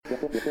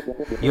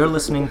You're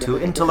listening to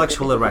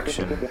Intellectual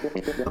Erection,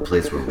 a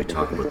place where we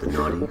talk about the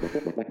naughty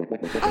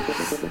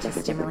to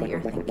stimulate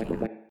your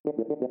thinking.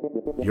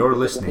 You're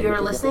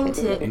listening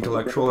to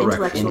Intellectual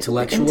Erection.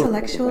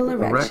 Intellectual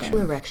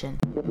Erection.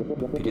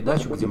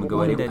 Передачу, где мы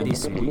говорим о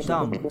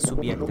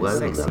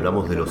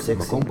hablamos de lo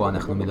sexy.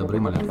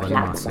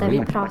 Där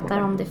vi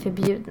pratar om det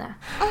förbjudna.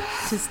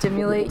 To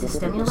stimulate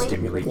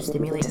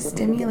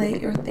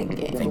your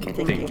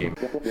thinking.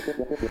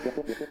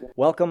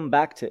 Welcome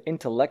back to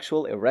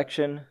Intellectual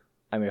Erection.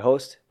 I'm your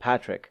host,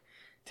 Patrick.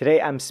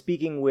 Today I'm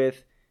speaking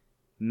with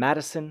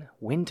Madison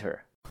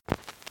Winter.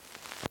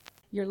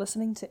 You're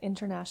listening to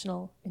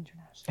International.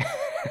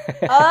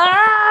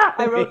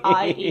 I wrote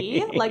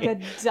IE like a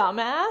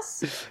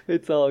dumbass.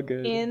 It's all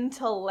good.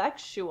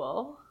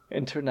 Intellectual.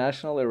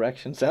 International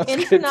Erection sounds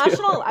International. good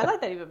too. I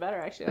like that even better,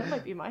 actually. That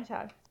might be my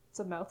tag. It's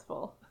a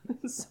mouthful.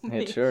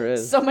 It sure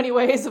is. So many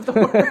ways of the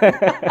word.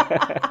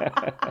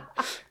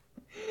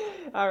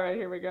 All right,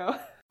 here we go.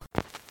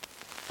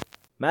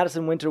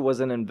 Madison Winter was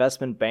an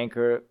investment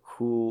banker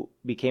who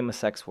became a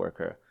sex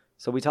worker.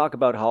 So we talk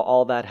about how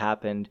all that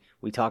happened.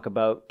 We talk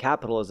about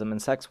capitalism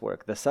and sex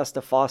work, the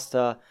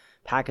SESTA-FOSTA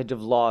package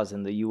of laws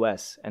in the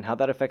US, and how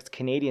that affects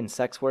Canadian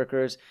sex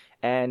workers,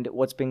 and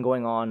what's been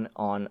going on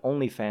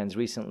OnlyFans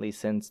recently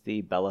since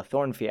the Bella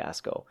Thorne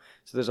fiasco.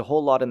 So there's a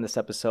whole lot in this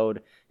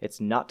episode. It's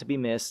not to be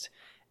missed.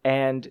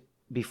 And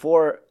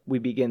before we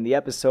begin the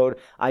episode,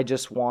 I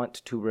just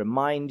want to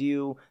remind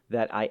you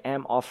that I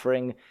am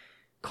offering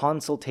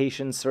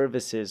consultation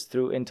services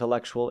through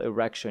Intellectual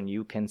Erection.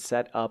 You can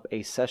set up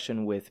a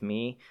session with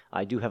me.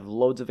 I do have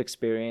loads of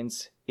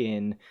experience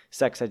in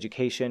sex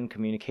education,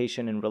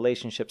 communication and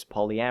relationships,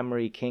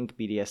 polyamory, kink,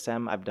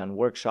 BDSM. I've done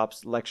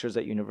workshops, lectures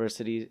at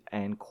universities,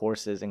 and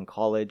courses in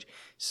college.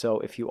 So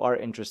if you are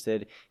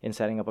interested in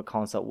setting up a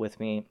consult with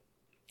me,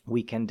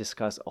 we can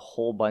discuss a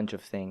whole bunch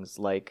of things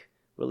like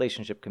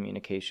relationship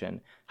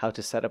communication, how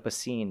to set up a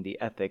scene, the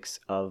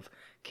ethics of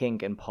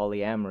kink and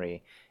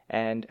polyamory,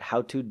 and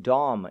how to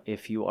dom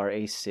if you are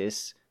a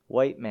cis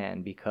white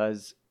man,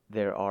 because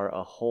there are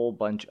a whole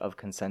bunch of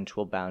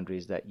consensual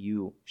boundaries that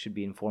you should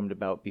be informed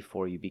about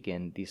before you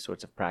begin these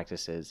sorts of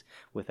practices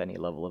with any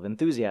level of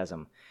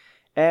enthusiasm.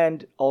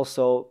 And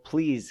also,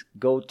 please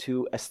go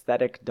to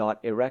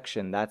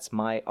aesthetic.erection. That's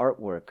my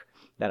artwork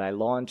that I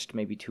launched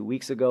maybe 2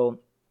 weeks ago.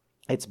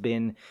 It's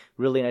been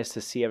really nice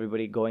to see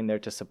everybody going there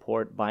to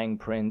support, buying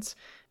prints,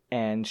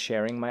 and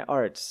sharing my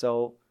art.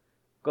 So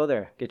go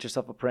there, get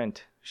yourself a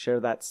print, share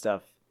that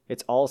stuff.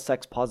 It's all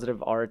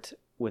sex-positive art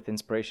with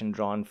inspiration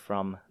drawn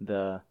from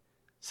the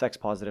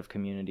sex-positive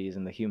communities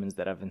and the humans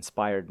that have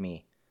inspired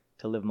me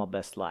to live my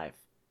best life.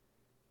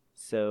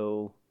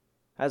 So,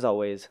 as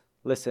always,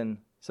 listen,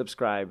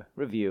 subscribe,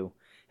 review,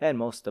 and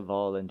most of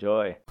all,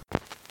 enjoy.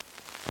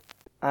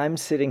 I'm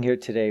sitting here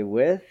today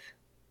with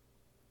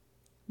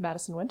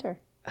Madison Winter.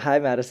 Hi,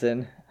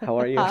 Madison. How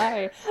are you?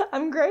 Hi.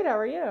 I'm great. How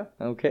are you?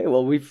 Okay.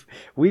 Well, we've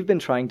been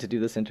trying to do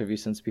this interview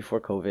since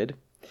before COVID,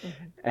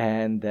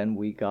 and then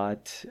we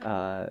got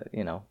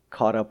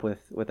caught up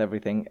with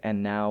everything,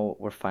 and now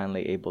we're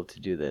finally able to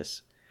do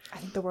this. I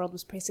think the world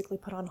was basically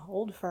put on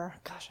hold for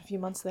a few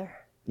months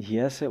there.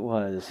 Yes, it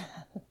was.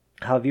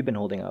 How have you been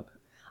holding up?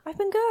 I've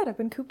been good. I've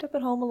been cooped up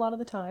at home a lot of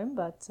the time,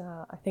 but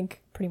I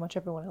think pretty much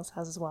everyone else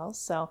has as well.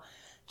 So,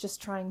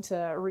 just trying to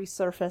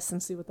resurface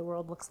and see what the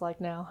world looks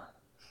like now.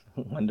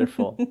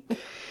 Wonderful.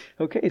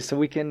 Okay, so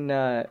we can,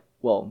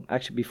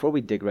 actually, before we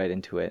dig right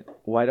into it,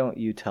 why don't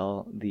you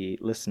tell the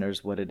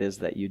listeners what it is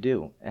that you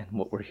do and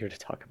what we're here to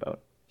talk about?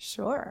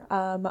 Sure.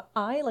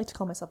 I like to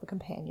call myself a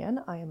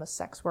companion. I am a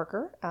sex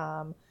worker.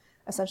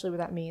 Essentially what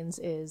that means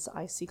is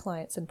I see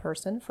clients in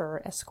person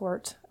for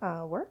escort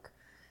work.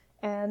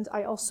 And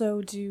I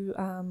also do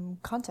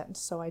content.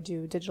 So I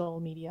do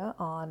digital media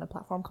on a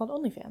platform called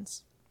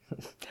OnlyFans.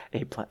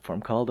 A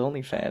platform called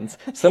OnlyFans.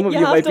 Some of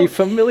you might be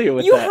familiar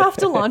with that. You have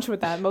to launch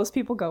with that. Most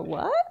people go,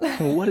 what?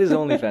 What is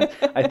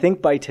OnlyFans? I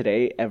think by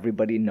today,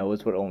 everybody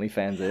knows what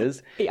OnlyFans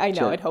is. I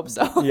know, I'd hope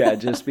so. Yeah,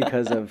 just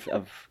because of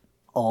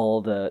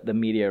all the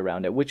media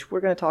around it, which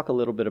we're going to talk a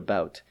little bit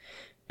about,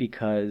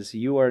 because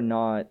you are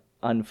not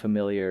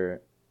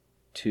unfamiliar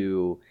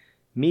to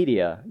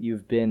media.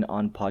 You've been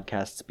on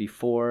podcasts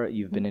before.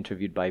 You've been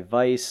interviewed by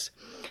Vice,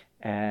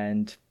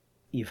 and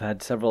you've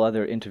had several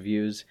other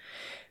interviews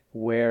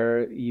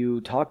where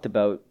you talked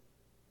about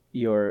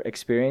your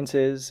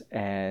experiences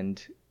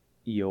and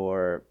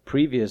your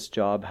previous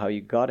job, how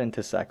you got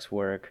into sex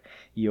work,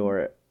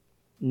 your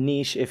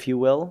niche, if you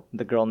will,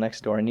 the girl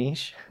next door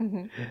niche.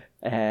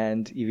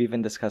 And you've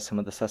even discussed some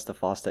of the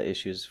SESTA-FOSTA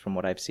issues from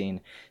what I've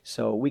seen.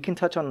 So we can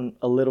touch on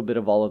a little bit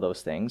of all of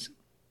those things.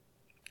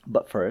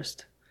 But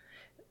first,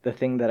 the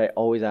thing that I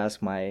always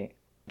ask my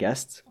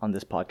guests on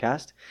this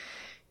podcast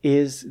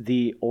is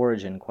the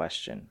origin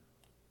question.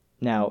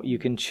 Now, you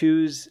can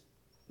choose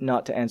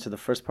not to answer the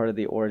first part of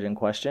the origin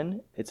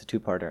question. It's a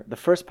two-parter. The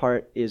first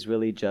part is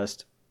really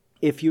just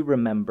if you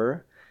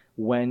remember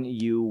when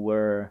you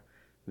were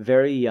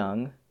very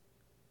young,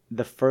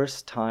 the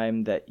first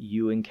time that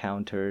you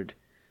encountered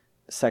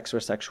sex or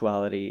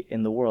sexuality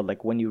in the world?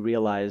 Like when you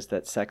realized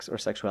that sex or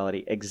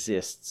sexuality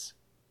exists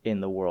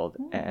in the world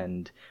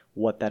and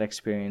what that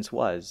experience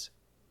was?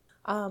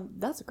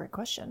 That's a great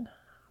question.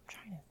 I'm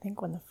trying to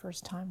think when the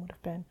first time would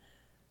have been.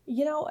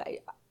 You know,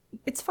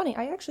 it's funny.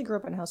 I actually grew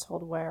up in a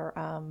household where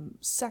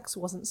sex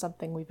wasn't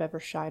something we've ever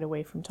shied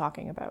away from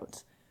talking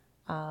about.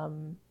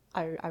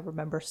 I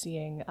remember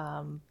seeing,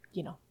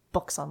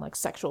 books on like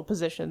sexual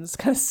positions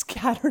kind of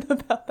scattered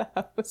about the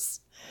house,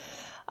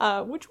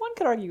 which one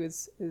could argue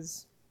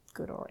is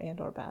good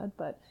or bad,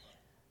 but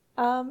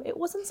it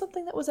wasn't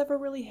something that was ever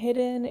really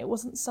hidden. It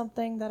wasn't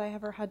something that I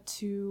ever had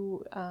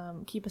to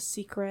keep a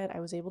secret. I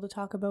was able to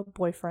talk about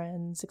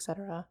boyfriends,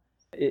 etc.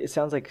 It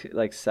sounds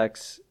like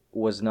sex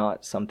was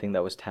not something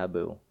that was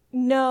taboo.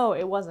 No,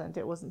 it wasn't.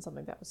 It wasn't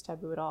something that was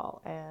taboo at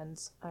all.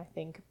 And I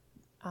think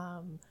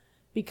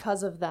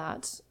because of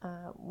that,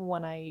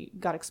 when I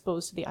got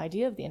exposed to the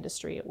idea of the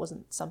industry, it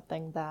wasn't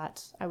something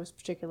that I was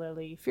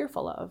particularly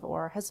fearful of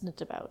or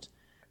hesitant about.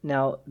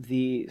 Now,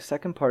 the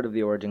second part of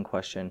the origin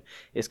question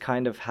is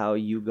kind of how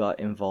you got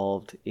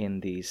involved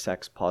in the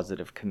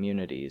sex-positive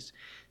communities.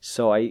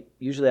 So I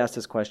usually ask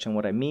this question.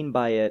 What I mean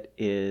by it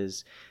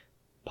is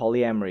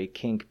polyamory,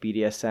 kink,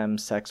 BDSM,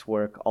 sex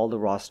work, all the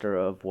roster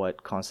of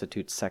what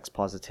constitutes sex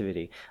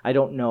positivity. I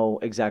don't know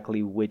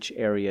exactly which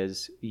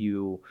areas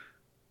you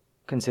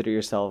consider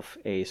yourself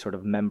a sort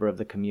of member of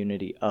the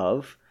community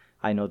of.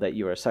 I know that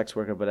you're a sex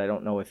worker, but I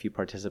don't know if you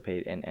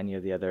participate in any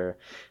of the other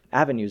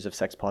avenues of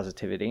sex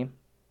positivity.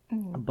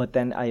 But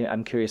then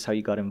I'm curious how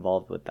you got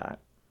involved with that.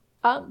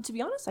 To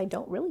be honest, I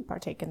don't really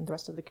partake in the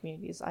rest of the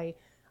communities. I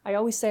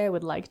always say I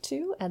would like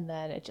to, and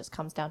then it just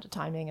comes down to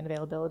timing and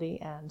availability.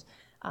 And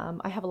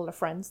I have a lot of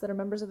friends that are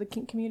members of the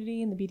kink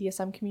community and the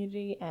BDSM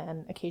community,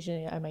 and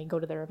occasionally I might go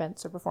to their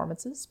events or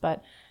performances.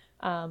 But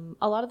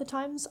a lot of the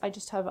times I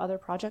just have other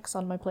projects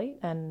on my plate,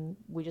 and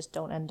we just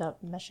don't end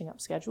up meshing up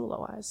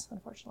schedule-wise,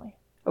 unfortunately.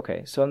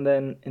 Okay, so and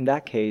then in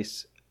that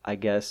case, I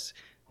guess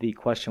the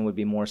question would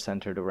be more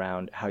centered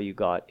around how you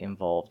got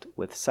involved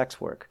with sex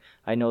work.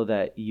 I know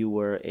that you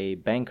were a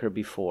banker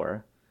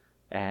before,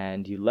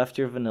 and you left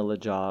your vanilla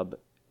job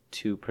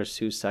to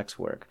pursue sex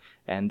work.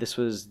 And this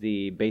was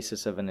the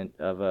basis of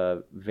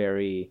a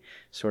very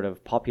sort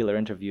of popular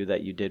interview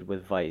that you did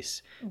with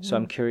Vice. Mm-hmm. So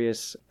I'm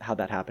curious how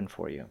that happened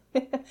for you.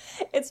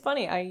 It's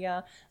funny.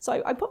 I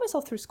put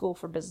myself through school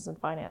for business and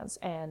finance,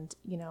 and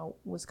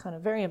was kind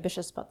of very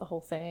ambitious about the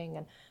whole thing,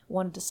 and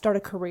wanted to start a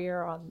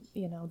career on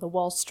the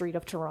Wall Street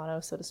of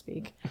Toronto, so to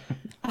speak.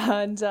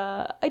 And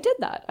I did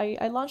that.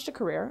 I launched a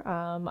career.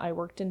 I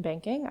worked in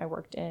banking. I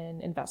worked in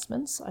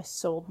investments. I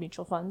sold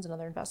mutual funds and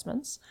other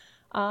investments.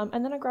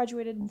 And then I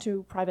graduated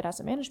into private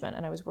asset management,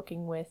 and I was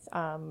working with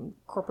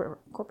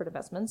corporate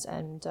investments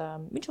and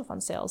mutual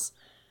fund sales.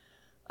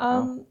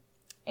 Wow.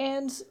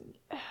 And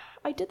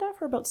I did that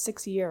for about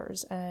 6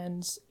 years,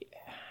 and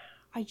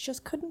I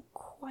just couldn't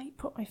quite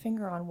put my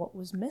finger on what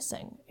was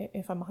missing,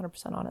 if I'm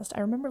 100% honest.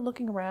 I remember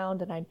looking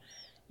around, and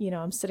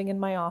I'm sitting in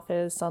my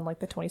office on like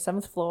the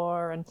 27th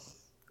floor, and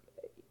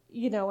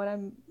and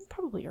I'm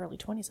probably early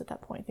 20s at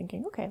that point,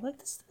 thinking, okay, like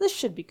this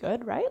should be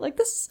good, right? Like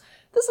this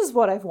is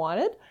what I've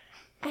wanted.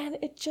 And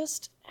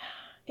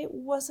it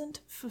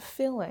wasn't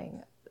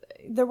fulfilling.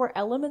 There were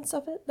elements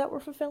of it that were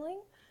fulfilling.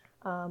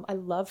 I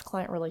loved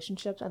client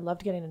relationships. I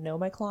loved getting to know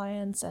my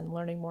clients and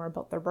learning more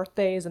about their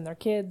birthdays and their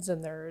kids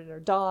and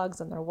their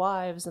dogs and their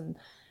wives and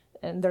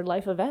their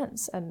life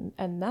events. And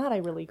that I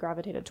really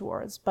gravitated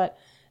towards. But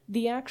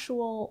the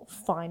actual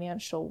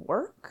financial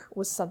work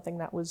was something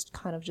that was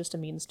kind of just a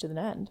means to an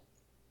end.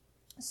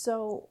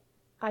 So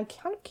I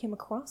kind of came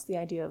across the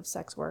idea of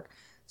sex work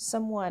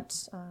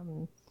somewhat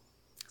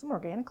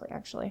organically,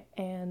 actually,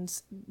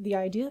 and the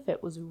idea of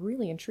it was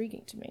really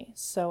intriguing to me.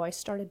 So I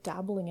started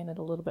dabbling in it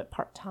a little bit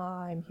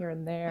part-time here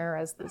and there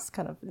as this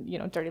kind of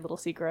dirty little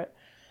secret,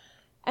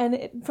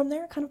 and from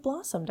there it kind of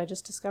blossomed. I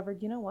just discovered,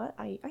 what,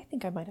 I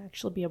think I might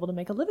actually be able to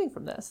make a living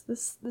from this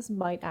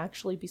might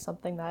actually be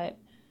something that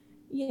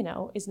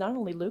is not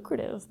only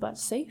lucrative but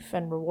safe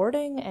and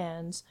rewarding,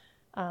 and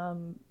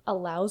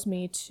allows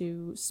me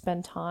to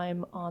spend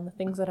time on the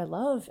things that I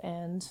love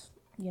and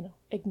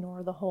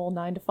ignore the whole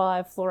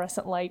 9-to-5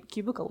 fluorescent light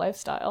cubicle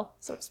lifestyle,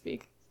 so to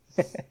speak.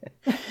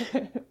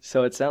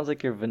 So it sounds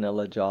like your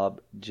vanilla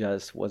job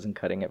just wasn't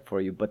cutting it for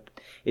you, but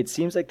it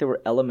seems like there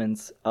were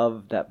elements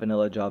of that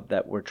vanilla job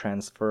that were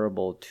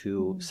transferable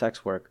to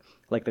sex work,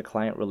 like the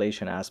client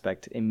relation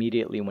aspect.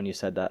 Immediately when you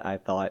said that, I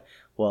thought,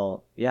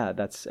 well, yeah,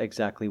 that's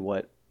exactly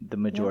what the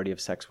majority of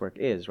sex work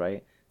is,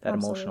 right? That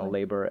Absolutely. Emotional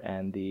labor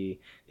and the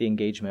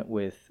engagement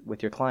with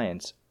your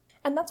clients.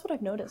 And that's what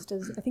I've noticed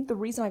is I think the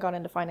reason I got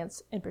into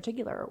finance in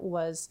particular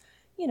was,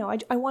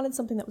 I wanted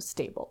something that was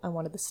stable. I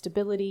wanted the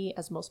stability,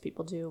 as most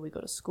people do. We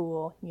go to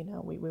school,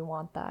 we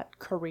want that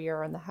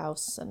career and the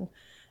house and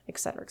et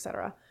cetera, et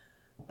cetera.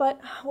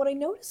 But what I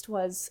noticed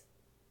was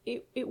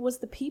it was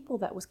the people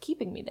that was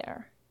keeping me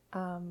there.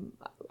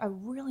 I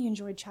really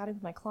enjoyed chatting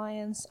with my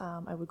clients.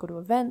 I would go to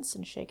events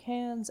and shake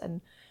hands,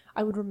 and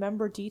I would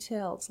remember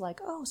details like,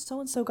 oh,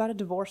 so-and-so got a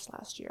divorce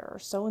last year, or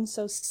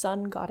so-and-so's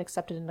son got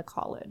accepted into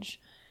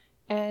college.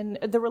 And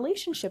the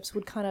relationships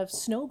would kind of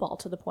snowball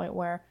to the point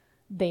where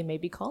they may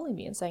be calling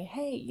me and saying,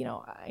 hey, you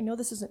know, I know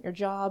this isn't your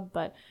job,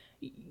 but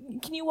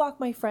can you walk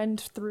my friend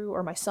through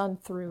or my son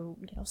through,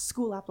 you know,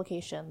 school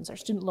applications or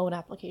student loan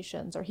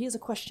applications, or he has a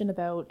question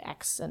about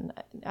X, and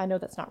I know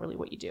that's not really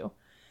what you do.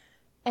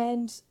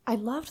 And I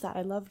loved that.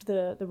 I loved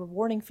the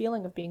rewarding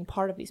feeling of being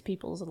part of these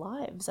people's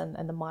lives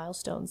and the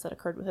milestones that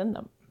occurred within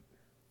them.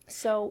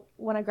 So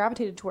when I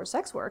gravitated towards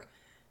sex work,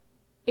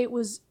 it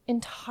was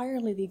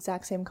entirely the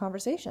exact same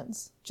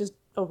conversations, just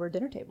over a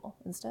dinner table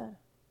instead.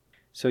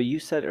 So you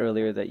said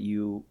earlier that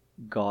you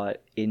got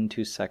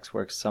into sex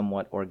work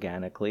somewhat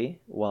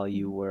organically while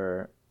you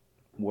were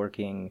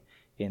working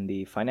in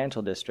the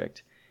financial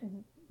district. Mm-hmm.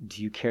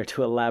 Do you care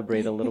to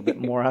elaborate a little bit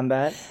more on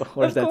that?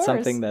 Or is that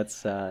something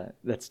that's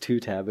too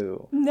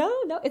taboo? No,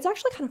 it's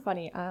actually kind of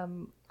funny.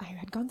 I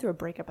had gone through a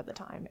breakup at the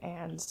time,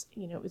 and,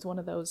 you know, it was one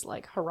of those,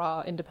 like,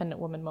 hurrah, independent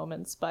woman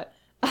moments, but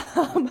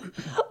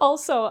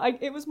also,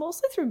 it was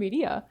mostly through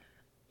media.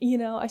 You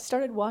know, I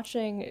started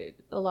watching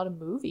a lot of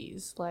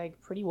movies like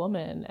Pretty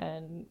Woman,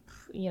 and,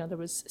 you know, there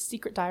was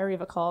Secret Diary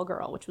of a Call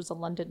Girl, which was a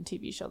London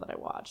TV show that I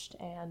watched.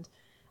 And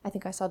I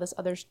think I saw this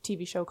other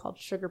TV show called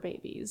Sugar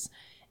Babies.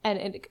 And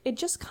it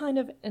just kind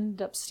of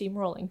ended up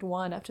steamrolling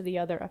one after the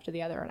other.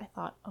 And I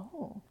thought,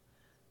 oh,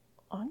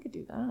 I could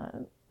do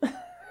that.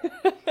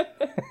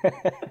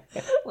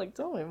 Like,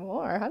 tell me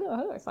more. How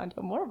do I find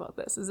out more about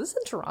this? Is this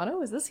in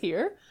Toronto? Is this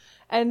here?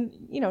 And,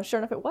 you know, sure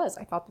enough, it was.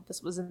 I thought that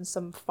this was in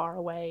some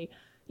faraway,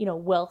 you know,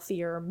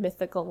 wealthier,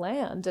 mythical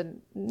land. And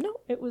no,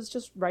 it was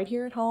just right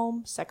here at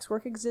home. Sex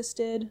work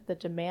existed. The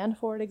demand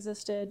for it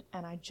existed.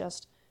 And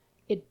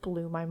it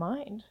blew my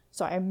mind.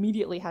 So I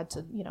immediately had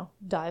to, you know,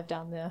 dive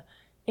down the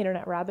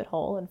internet rabbit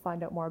hole and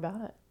find out more about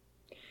it.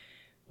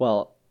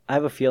 Well, I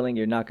have a feeling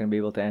you're not going to be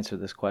able to answer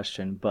this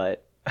question,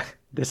 but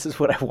this is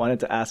what I wanted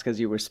to ask as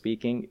you were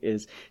speaking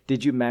is,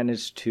 did you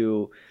manage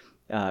to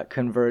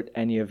convert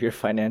any of your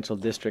financial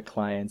district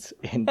clients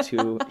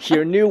into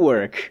your new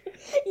work?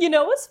 You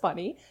know what's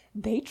funny?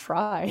 They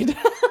tried.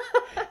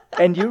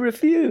 And you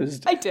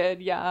refused. I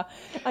did, yeah.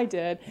 I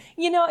did.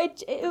 You know,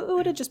 it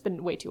would have just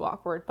been way too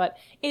awkward, but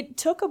it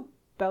took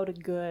about a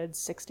good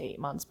 6 to 8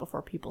 months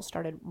before people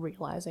started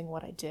realizing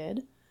what I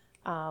did.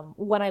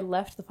 When I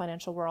left the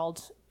financial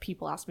world,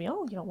 people asked me,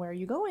 oh, you know, where are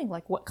you going?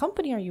 Like, what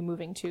company are you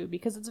moving to?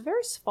 Because it's a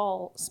very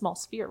small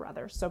sphere,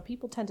 rather. So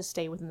people tend to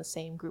stay within the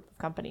same group of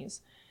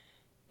companies.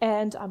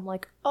 And I'm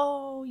like,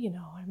 oh, you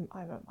know,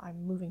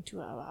 I'm moving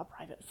to a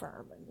private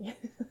firm and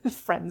a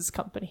friend's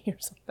company or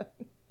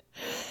something.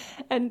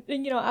 And,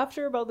 you know,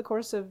 after about the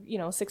course of, you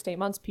know, 6 to 8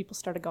 months, people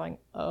started going,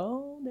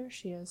 oh, there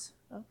she is.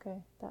 Okay,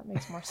 that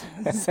makes more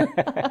sense.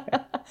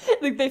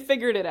 Like, they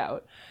figured it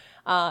out.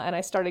 And I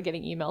started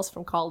getting emails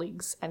from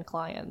colleagues and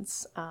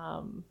clients.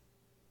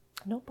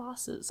 No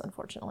bosses,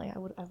 unfortunately. I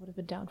would have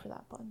been down for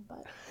that one,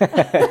 but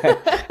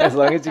as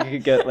long as you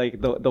could get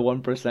like the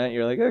 1%,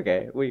 you're like,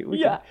 okay,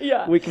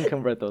 we can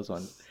convert those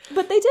ones.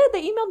 But they did.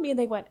 They emailed me and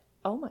they went,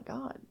 "Oh my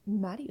God,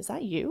 Maddie, is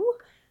that you?"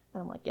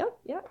 And I'm like,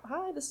 "Yep,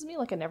 hi, this is me."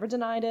 Like, I never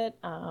denied it.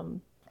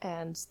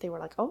 And they were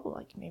like, "Oh,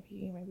 like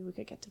maybe we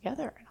could get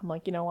together." And I'm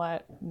like, "You know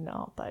what?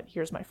 No, but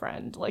here's my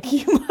friend. Like,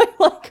 you might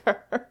like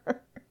her."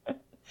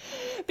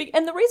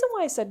 And the reason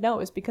why I said no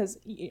is because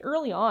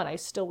early on, I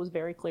still was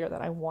very clear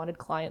that I wanted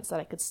clients that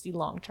I could see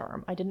long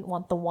term. I didn't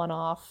want the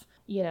one-off,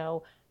 you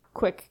know,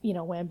 quick, you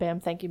know, wham, bam,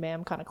 thank you,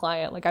 ma'am kind of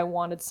client. Like, I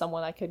wanted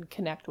someone I could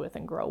connect with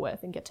and grow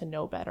with and get to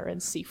know better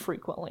and see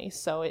frequently.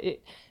 So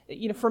it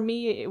you know, for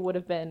me, it would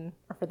have been,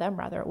 or for them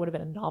rather, it would have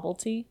been a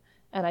novelty.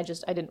 And I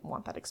didn't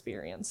want that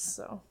experience.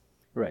 So.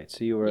 Right.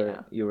 So you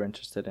were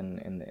interested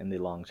in the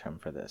long term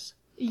for this.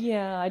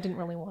 Yeah, I didn't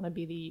really want to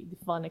be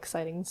the fun,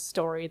 exciting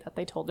story that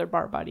they told their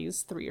bar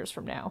buddies 3 years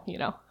from now, you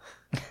know?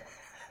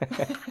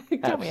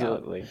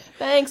 Absolutely.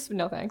 Thanks.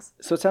 No, thanks.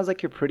 So it sounds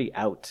like you're pretty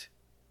out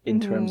in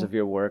terms of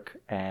your work.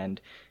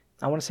 And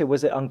I want to say,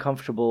 was it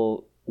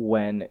uncomfortable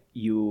when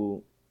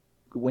you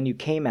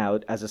came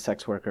out as a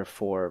sex worker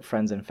for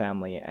friends and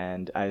family?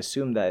 And I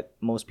assume that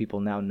most people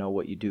now know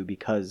what you do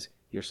because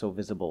you're so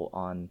visible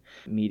on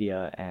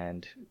media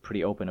and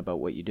pretty open about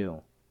what you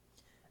do.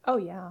 Oh,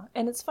 yeah.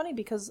 And it's funny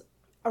because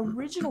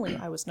originally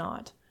I was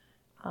not.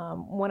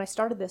 When I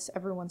started this,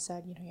 everyone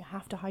said, you know, you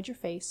have to hide your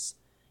face.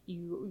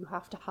 You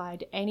have to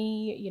hide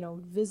any, you know,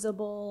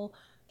 visible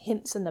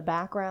hints in the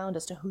background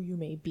as to who you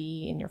may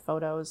be in your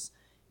photos.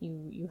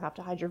 You have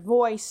to hide your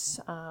voice.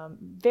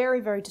 Very,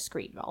 very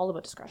discreet, all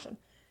about discretion.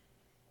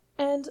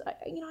 And,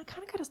 you know, I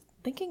kind of got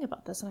thinking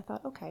about this and I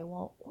thought, okay,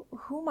 well,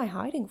 who am I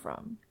hiding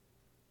from?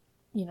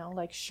 You know,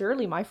 like,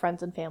 surely my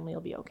friends and family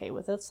will be okay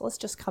with it. So let's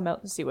just come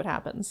out and see what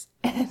happens.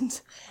 And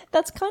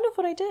that's kind of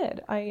what I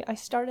did. I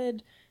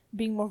started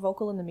being more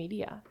vocal in the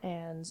media.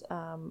 And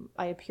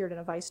I appeared in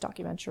a Vice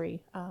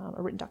documentary, a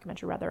written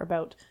documentary rather,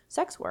 about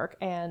sex work.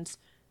 And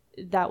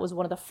that was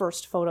one of the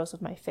first photos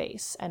of my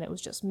face. And it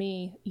was just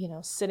me, you know,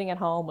 sitting at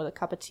home with a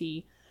cup of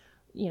tea,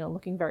 you know,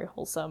 looking very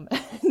wholesome.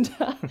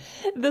 And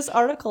this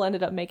article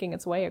ended up making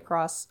its way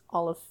across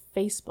all of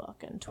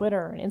Facebook and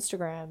Twitter and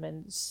Instagram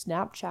and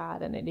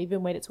Snapchat, and it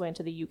even made its way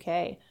into the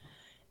UK.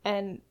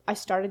 And I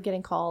started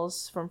getting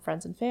calls from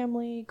friends and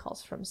family,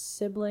 calls from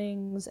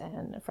siblings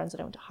and friends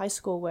that I went to high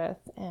school with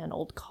and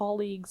old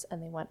colleagues.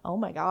 And they went, "Oh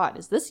my God,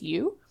 is this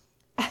you?"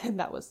 And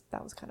that was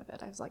kind of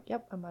it. I was like,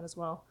 yep, I might as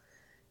well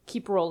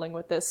keep rolling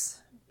with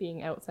this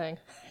being out thing.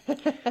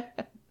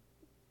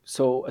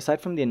 So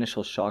aside from the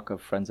initial shock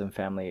of friends and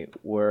family,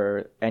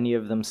 were any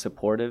of them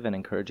supportive and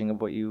encouraging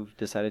of what you've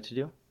decided to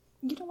do?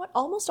 You know what?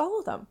 Almost all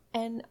of them.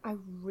 And I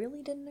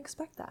really didn't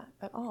expect that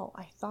at all.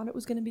 I thought it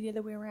was going to be the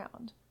other way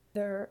around.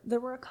 There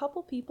were a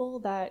couple people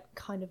that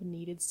kind of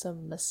needed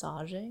some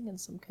massaging and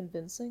some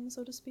convincing,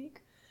 so to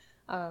speak.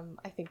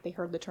 I think they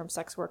heard the term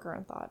sex worker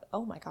and thought,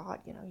 "Oh my God,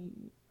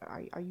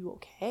 are you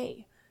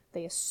okay?"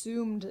 They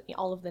assumed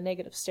all of the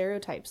negative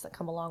stereotypes that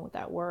come along with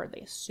that word.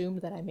 They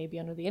assumed that I may be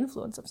under the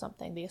influence of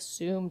something. They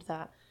assumed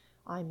that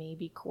I may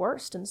be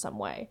coerced in some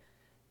way.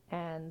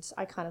 And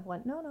I kind of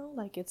went, no,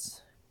 like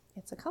it's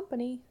a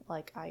company.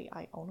 Like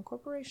I own a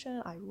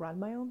corporation. I run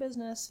my own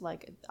business.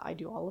 Like I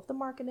do all of the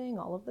marketing,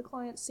 all of the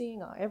client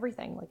seeing,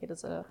 everything. Like it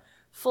is a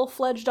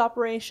full-fledged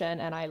operation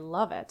and I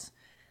love it.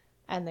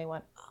 And they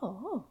went,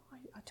 oh,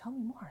 tell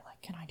me more.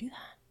 Like, can I do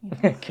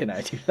that? Can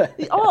I do that?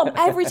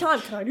 Every time,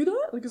 can I do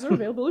that? Like, is there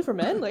availability for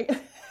men? Like,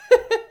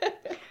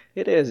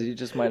 it is. You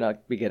just might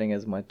not be getting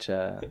as much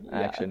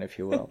action, if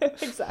you will.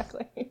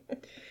 Exactly.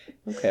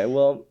 Okay,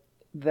 well,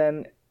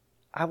 then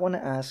I want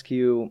to ask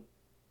you,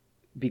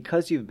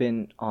 because you've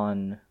been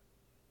on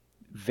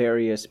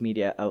various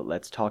media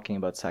outlets talking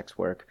about sex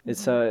work,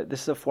 this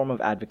is a form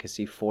of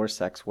advocacy for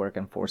sex work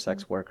and for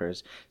sex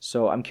workers.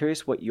 So I'm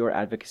curious what your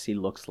advocacy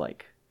looks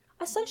like.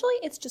 Essentially,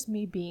 it's just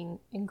me being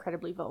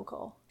incredibly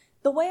vocal.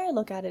 The way I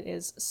look at it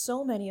is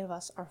so many of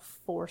us are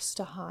forced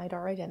to hide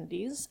our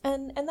identities,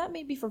 and that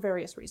may be for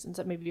various reasons.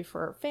 It may be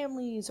for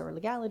families or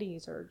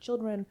legalities or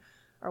children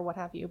or what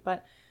have you,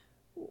 but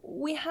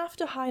we have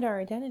to hide our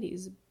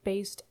identities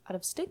based out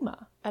of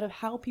stigma, out of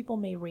how people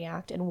may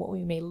react and what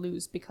we may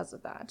lose because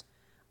of that.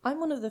 I'm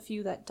one of the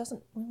few that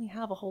doesn't really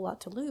have a whole lot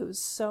to lose,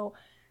 so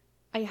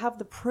I have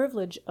the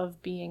privilege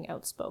of being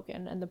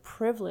outspoken and the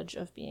privilege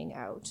of being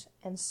out.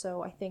 And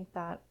so I think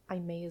that I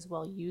may as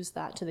well use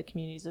that to the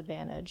community's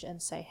advantage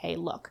and say, hey,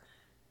 look,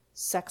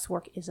 sex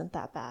work isn't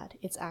that bad.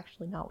 It's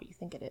actually not what you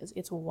think it is.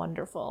 It's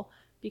wonderful.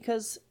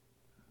 Because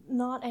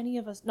not many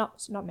of us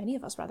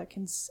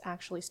can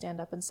actually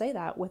stand up and say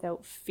that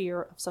without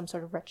fear of some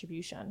sort of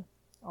retribution,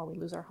 or we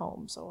lose our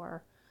homes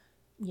or,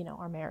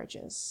 our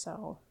marriages.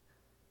 So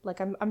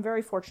like, I'm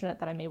very fortunate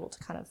that I'm able to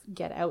kind of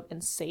get out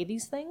and say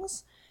these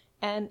things.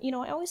 And,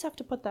 I always have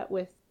to put that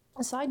with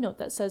a side note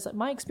that says that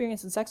my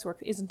experience in sex work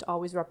isn't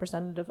always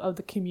representative of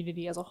the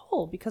community as a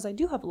whole, because I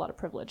do have a lot of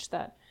privilege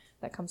that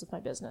comes with my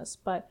business.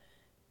 But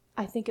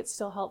I think it's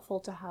still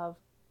helpful to have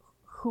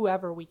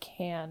whoever we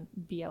can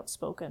be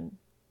outspoken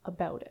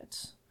about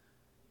it,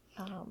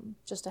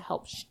 just to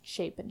help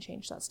shape and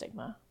change that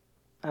stigma.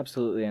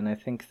 Absolutely. And I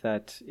think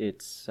that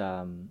it's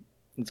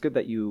good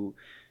that you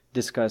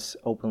discuss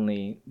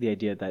openly the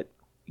idea that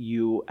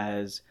you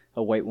as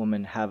a white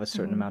woman have a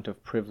certain amount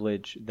of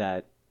privilege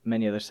that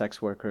many other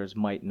sex workers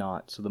might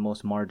not. So the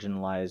most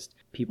marginalized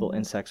people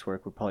in sex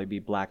work would probably be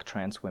Black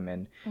trans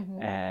women.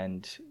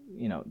 And,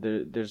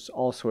 there's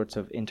all sorts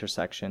of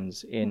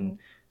intersections in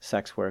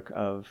sex work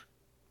of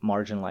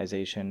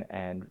marginalization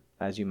and,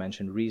 as you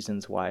mentioned,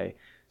 reasons why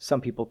some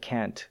people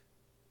can't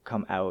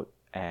come out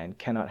and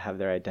cannot have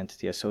their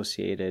identity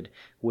associated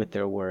with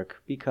their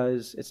work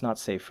because it's not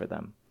safe for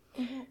them.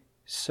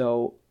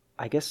 So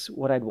I guess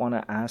what I'd want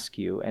to ask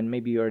you, and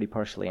maybe you already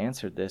partially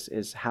answered this,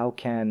 is how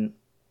can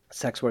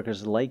sex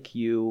workers like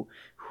you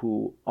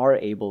who are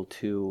able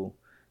to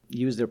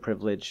use their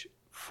privilege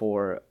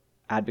for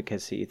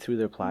advocacy through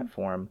their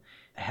platform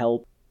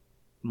help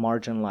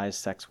marginalized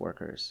sex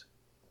workers?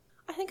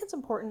 I think it's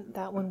important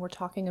that when we're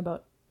talking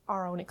about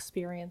our own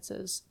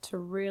experiences to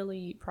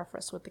really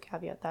preface with the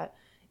caveat that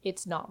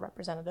it's not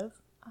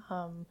representative.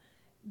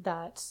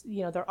 That,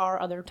 there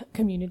are other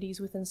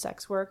communities within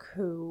sex work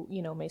who,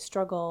 may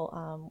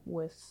struggle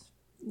with,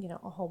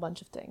 a whole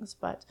bunch of things.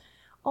 But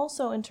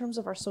also in terms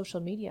of our social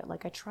media,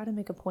 like I try to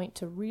make a point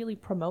to really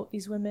promote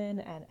these women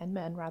and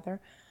men rather,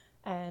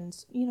 and,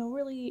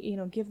 really,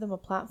 give them a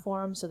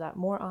platform so that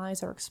more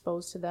eyes are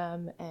exposed to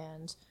them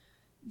and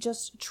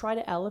just try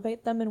to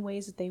elevate them in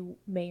ways that they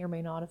may or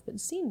may not have been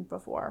seen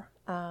before.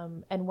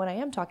 And when I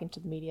am talking to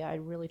the media, I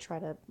really try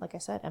to, like I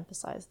said,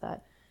 emphasize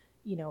that,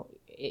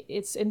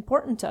 it's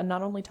important to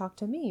not only talk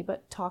to me,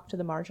 but talk to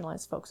the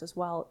marginalized folks as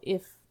well,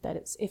 if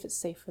it's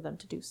safe for them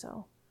to do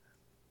so.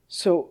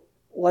 So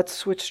let's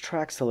switch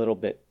tracks a little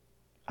bit.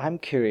 I'm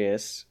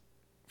curious,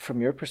 from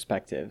your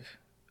perspective,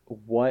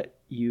 what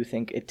you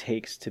think it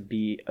takes to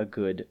be a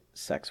good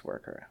sex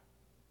worker.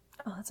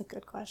 Oh, that's a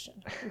good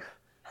question.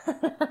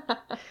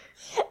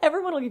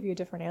 Everyone will give you a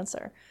different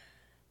answer.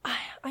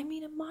 I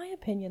mean, in my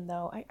opinion,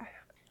 though,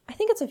 I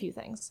think it's a few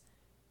things.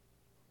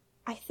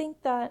 I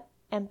think that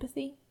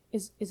empathy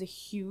is a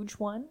huge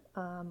one.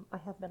 I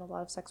have met a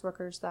lot of sex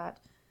workers that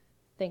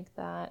think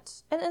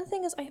that, and the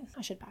thing is,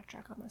 I should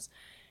backtrack on this.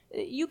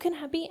 you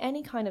can be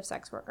any kind of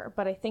sex worker,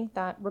 but I think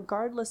that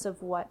regardless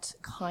of what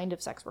kind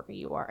of sex worker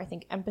you are, I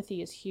think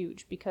empathy is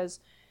huge, because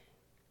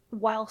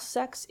while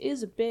sex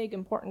is a big,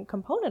 important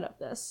component of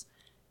this,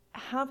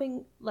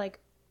 having like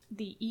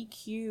the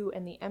EQ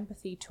and the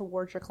empathy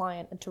towards your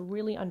client and to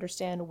really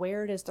understand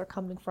where it is they're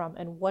coming from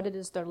and what it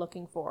is they're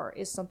looking for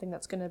is something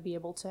that's going to be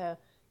able to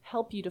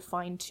help you to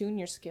fine-tune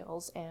your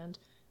skills and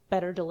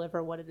better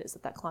deliver what it is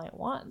that client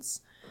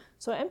wants.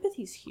 So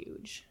empathy is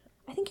huge.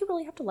 I think you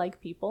really have to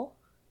like people.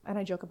 And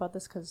I joke about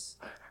this because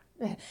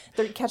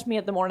they catch me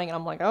at the morning and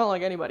I'm like, I don't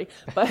like anybody.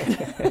 But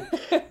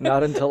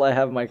Not until I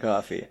have my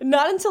coffee.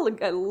 Not until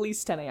at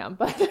least 10 a.m.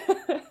 But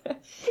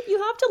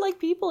you have to like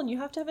people and you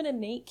have to have an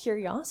innate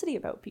curiosity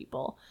about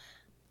people.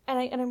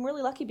 And I'm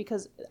really lucky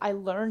because I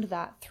learned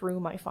that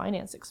through my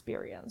finance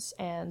experience.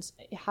 And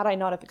had I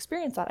not have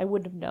experienced that, I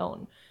wouldn't have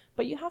known.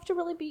 But you have to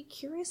really be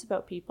curious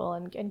about people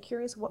and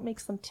curious what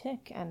makes them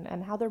tick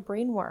and how their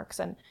brain works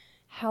and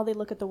how they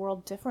look at the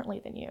world differently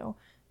than you.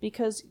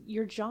 Because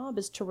your job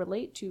is to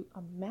relate to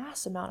a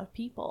mass amount of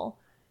people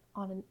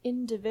on an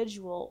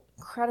individual,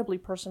 incredibly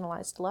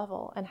personalized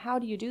level. And how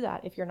do you do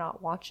that if you're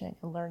not watching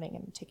and learning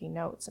and taking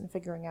notes and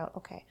figuring out,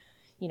 okay,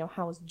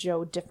 how is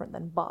Joe different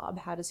than Bob?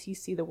 How does he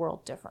see the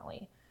world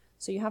differently?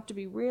 So you have to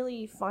be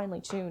really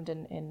finely tuned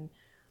in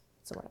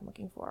so what I'm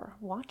looking for,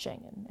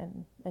 watching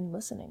and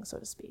listening, so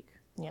to speak,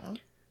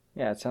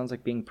 Yeah, it sounds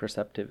like being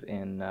perceptive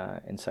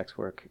in sex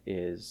work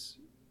is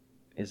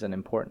an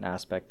important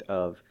aspect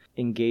of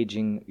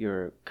engaging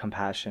your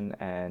compassion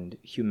and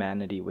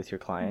humanity with your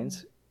clients,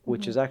 mm-hmm.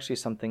 which is actually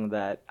something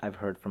that I've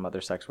heard from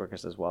other sex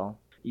workers as well.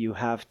 You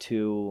have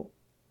to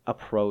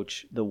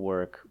approach the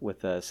work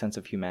with a sense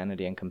of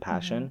humanity and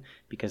compassion, mm-hmm.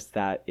 because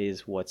that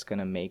is what's going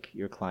to make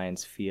your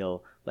clients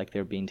feel like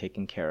they're being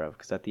taken care of.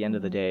 Because at the end mm-hmm.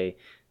 of the day,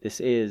 this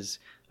is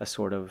a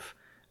sort of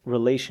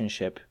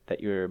relationship that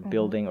you're mm-hmm.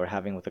 building or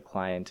having with a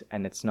client,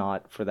 and it's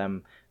not for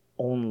them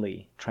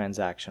only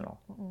transactional.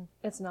 Mm-mm.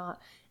 It's not.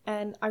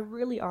 And I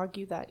really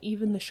argue that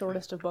even the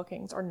shortest of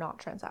bookings are not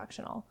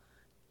transactional.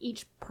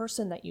 Each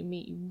person that you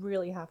meet, you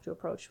really have to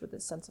approach with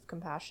this sense of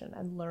compassion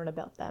and learn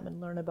about them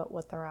and learn about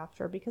what they're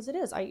after, because it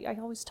is. I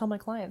always tell my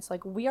clients,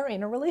 like, we are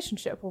in a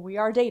relationship or we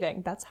are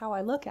dating. That's how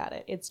I look at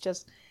it. It's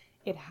just,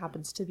 it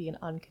happens to be an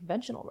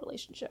unconventional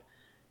relationship.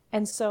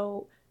 And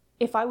so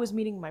if I was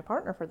meeting my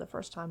partner for the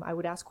first time, I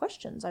would ask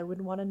questions. I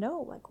would want to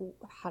know, like,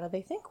 how do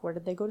they think? Where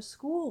did they go to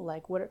school?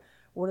 Like, what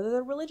are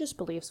their religious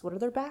beliefs? What are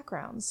their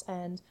backgrounds?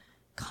 And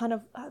kind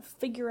of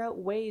figure out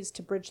ways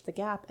to bridge the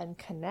gap and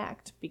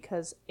connect,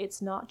 because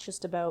it's not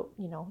just about,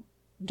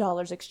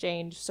 dollars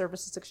exchange,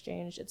 services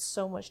exchange. It's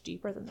so much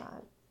deeper than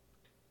that.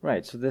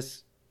 Right. So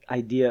this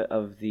idea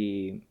of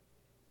the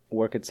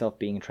work itself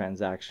being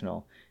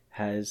transactional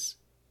has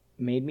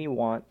made me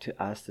want to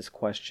ask this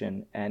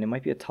question, and it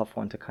might be a tough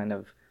one to kind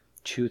of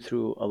chew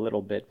through a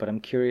little bit, but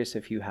I'm curious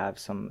if you have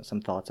some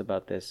thoughts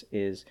about this.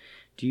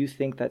 Do you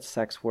think that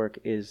sex work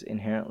is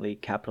inherently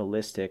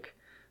capitalistic,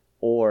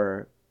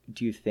 or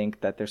do you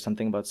think that there's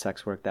something about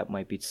sex work that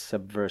might be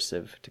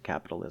subversive to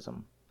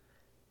capitalism?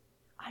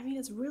 I mean,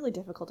 it's really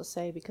difficult to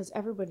say because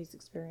everybody's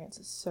experience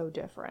is so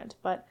different.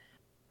 But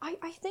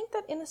I think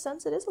that in a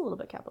sense it is a little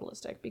bit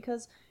capitalistic,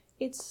 because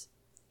it's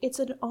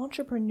an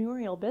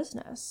entrepreneurial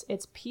business.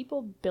 It's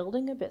people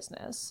building a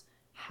business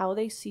how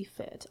they see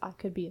fit. I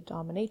could be a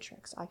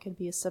dominatrix. I could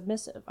be a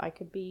submissive. I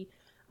could be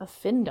a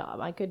findom.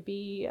 I could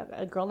be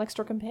a girl next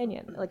door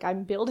companion. Like,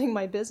 I'm building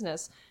my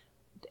business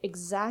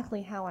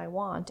exactly how I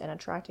want and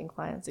attracting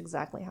clients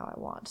exactly how I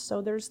want.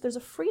 So there's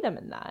a freedom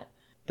in that.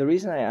 The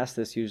reason I ask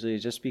this usually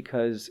is just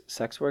because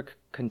sex work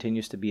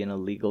continues to be in a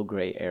legal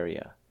gray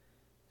area.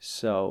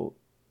 So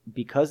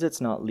because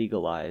it's not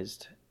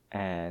legalized,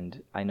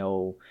 and I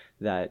know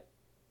that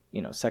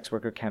sex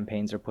worker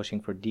campaigns are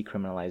pushing for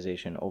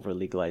decriminalization over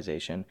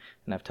legalization,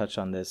 and I've touched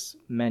on this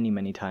many,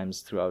 many times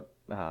throughout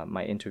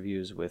my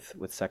interviews with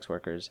sex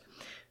workers.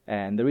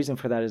 And the reason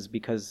for that is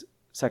because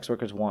sex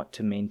workers want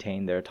to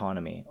maintain their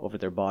autonomy over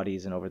their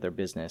bodies and over their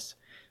business,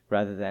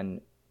 rather than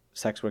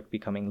sex work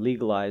becoming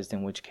legalized,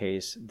 in which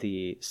case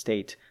the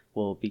state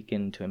will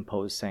begin to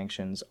impose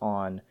sanctions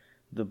on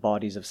the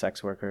bodies of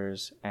sex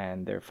workers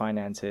and their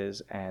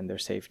finances and their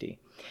safety.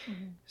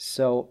 Mm-hmm.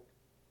 So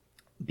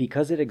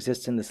because it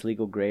exists in this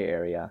legal gray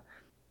area,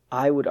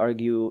 I would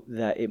argue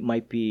that it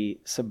might be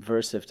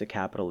subversive to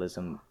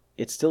capitalism.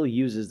 It still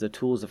uses the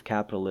tools of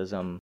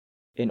capitalism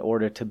in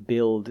order to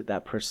build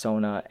that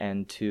persona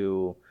and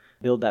to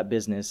build that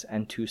business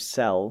and to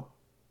sell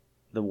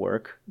the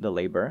work, the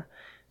labor.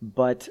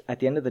 But at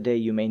the end of the day,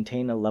 you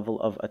maintain a level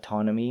of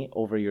autonomy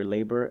over your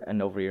labor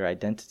and over your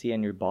identity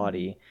and your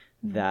body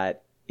mm-hmm.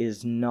 that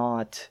is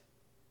not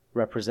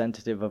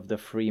representative of the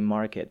free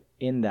market,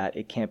 in that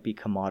it can't be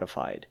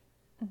commodified.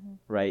 Mm-hmm.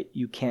 Right?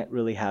 You can't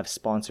really have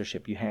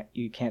sponsorship.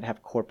 You can't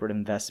have corporate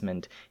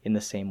investment in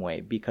the same way.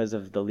 Because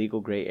of the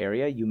legal gray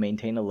area, you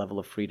maintain a level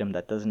of freedom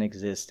that doesn't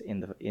exist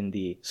in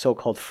the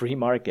so-called free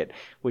market,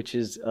 which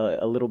is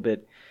a little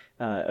bit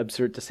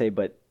absurd to say,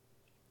 but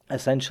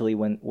essentially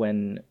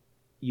when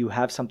you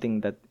have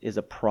something that is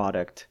a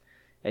product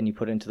and you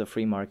put it into the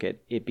free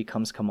market, it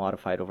becomes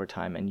commodified over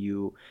time, and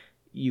you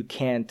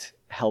can't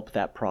help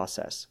that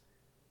process.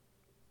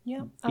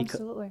 Yeah,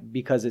 absolutely.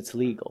 Because it's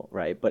legal,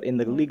 right? But in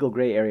the legal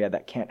gray area,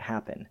 that can't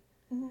happen.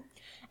 Mm-hmm.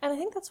 And I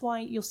think that's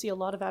why you'll see a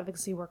lot of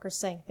advocacy workers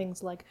saying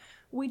things like,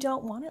 we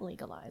don't want it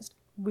legalized.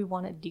 We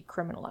want it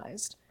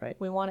decriminalized. Right.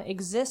 We want to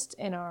exist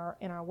in our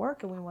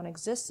work, and we want to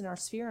exist in our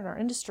sphere, in our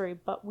industry,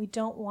 but we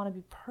don't want to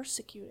be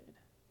persecuted,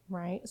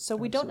 right? So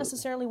we don't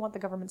necessarily want the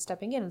government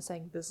stepping in and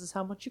saying, this is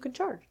how much you can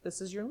charge.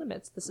 This is your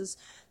limits. This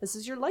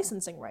is your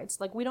licensing rights.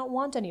 Like, we don't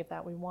want any of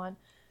that. We want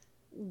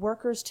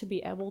workers to be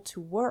able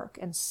to work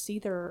and see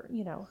their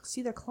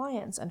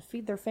clients and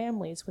feed their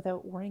families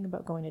without worrying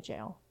about going to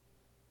jail.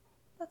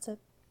 That's it.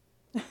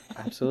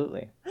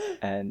 Absolutely.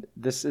 And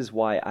this is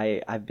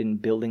why I've been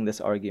building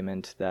this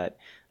argument that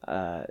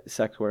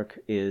sex work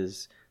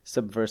is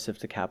subversive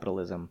to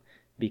capitalism,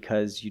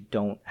 because you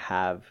don't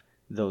have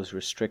those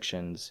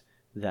restrictions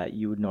that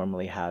you would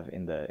normally have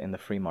in the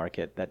free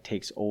market that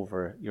takes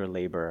over your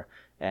labor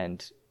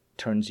and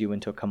turns you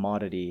into a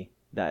commodity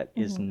that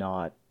is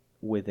not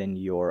within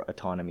your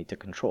autonomy to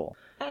control.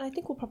 And I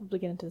think we'll probably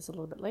get into this a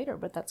little bit later,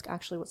 but that's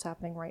actually what's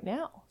happening right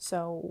now.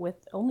 So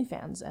with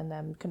OnlyFans and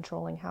them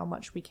controlling how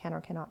much we can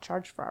or cannot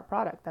charge for our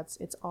product,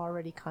 it's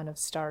already kind of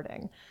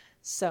starting.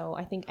 So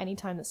I think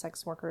anytime that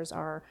sex workers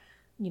are,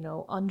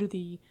 under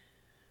the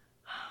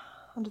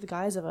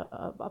guise of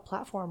a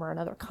platform or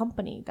another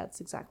company, that's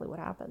exactly what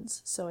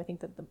happens. So I think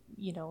that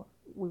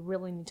we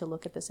really need to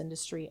look at this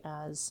industry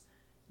as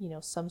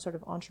some sort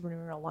of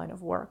entrepreneurial line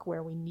of work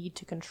where we need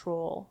to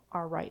control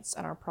our rights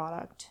and our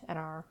product and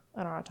our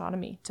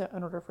autonomy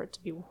in order for it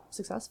to be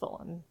successful.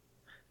 And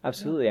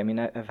absolutely. I mean,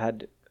 I've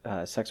had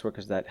sex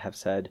workers that have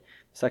said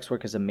sex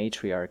work is a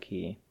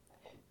matriarchy,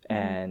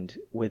 and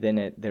within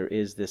it there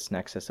is this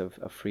nexus of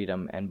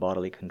freedom and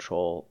bodily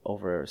control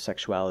over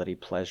sexuality,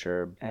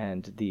 pleasure,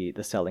 and the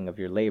selling of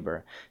your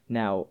labor.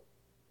 Now,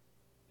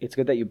 it's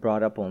good that you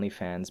brought up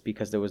OnlyFans,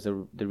 because there was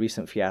the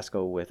recent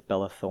fiasco with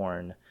Bella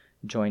Thorne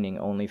joining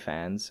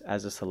OnlyFans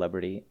as a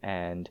celebrity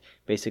and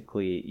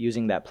basically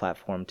using that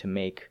platform to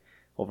make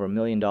over $1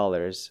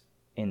 million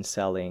in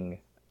selling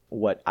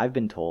what I've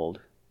been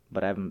told,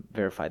 but I haven't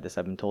verified this.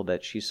 I've been told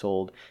that she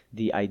sold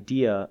the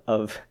idea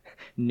of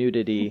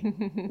nudity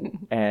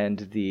and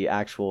the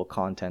actual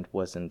content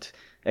wasn't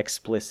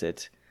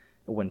explicit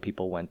when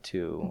people went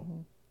to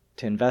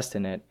invest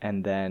in it.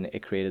 And then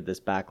it created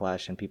this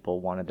backlash and people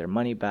wanted their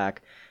money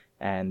back.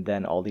 And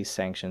then all these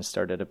sanctions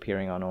started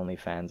appearing on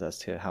OnlyFans as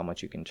to how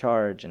much you can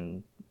charge.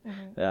 And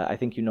I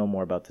think you know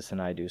more about this than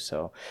I do.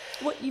 So,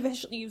 well, you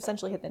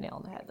essentially hit the nail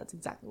on the head. That's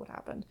exactly what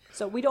happened.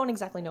 So we don't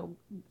exactly know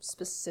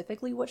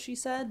specifically what she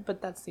said,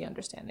 but that's the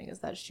understanding, is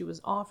that she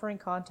was offering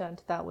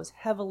content that was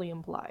heavily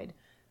implied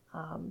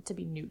to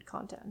be nude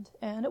content.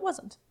 And it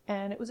wasn't.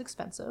 And it was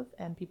expensive.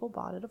 And people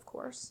bought it, of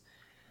course.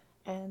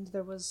 And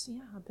there was,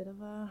 a bit of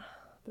a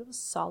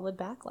solid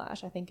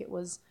backlash. I think it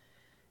was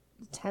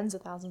tens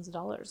of thousands of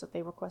dollars that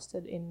they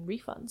requested in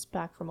refunds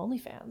back from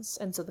OnlyFans.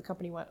 And so the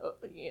company went,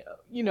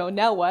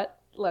 now what?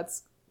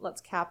 Let's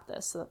cap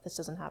this so that this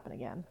doesn't happen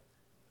again.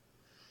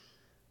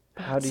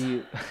 How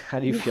do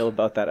you feel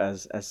about that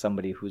as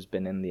somebody who's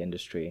been in the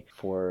industry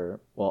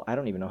for, well, I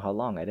don't even know how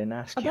long. I didn't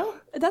ask you.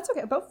 That's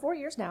okay. About 4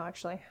 years now,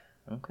 actually.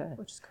 Okay.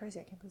 Which is crazy.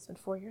 I can't believe it's been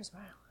 4 years.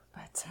 Wow.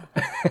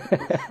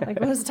 But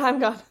when has the time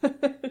gone?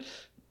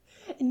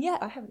 And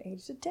yet I haven't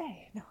aged a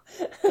day. No.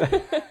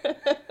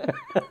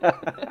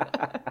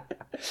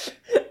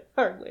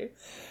 Hardly.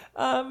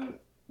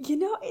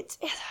 It's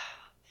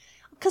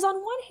because on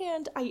one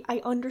hand,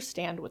 I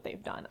understand what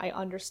they've done. I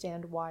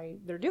understand why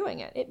they're doing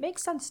it. It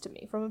makes sense to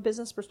me from a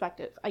business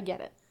perspective. I get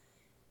it.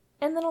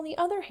 And then on the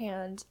other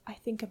hand, I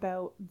think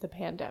about the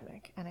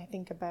pandemic, and I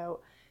think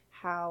about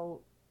how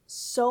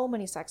so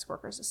many sex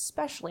workers,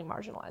 especially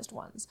marginalized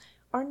ones,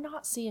 are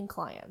not seeing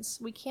clients.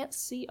 We can't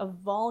see a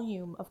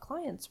volume of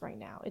clients right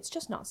now. It's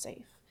just not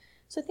safe.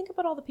 So think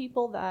about all the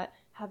people that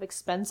have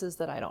expenses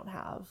that I don't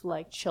have,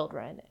 like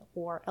children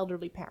or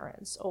elderly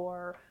parents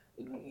or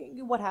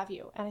what have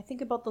you. And I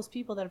think about those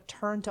people that have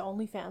turned to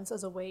OnlyFans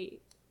as a way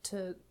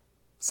to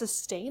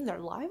sustain their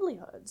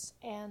livelihoods,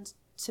 and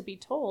to be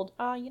told,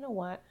 you know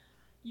what?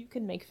 You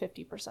can make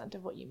 50%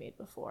 of what you made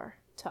before.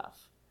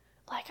 Tough.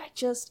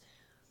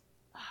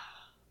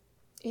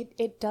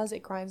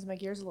 It grinds my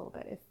gears a little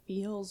bit. It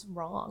feels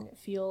wrong. It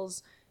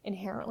feels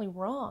inherently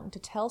wrong to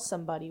tell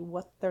somebody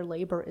what their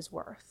labor is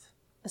worth,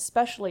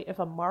 especially if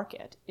a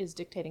market is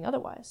dictating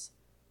otherwise.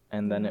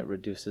 And then it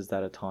reduces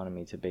that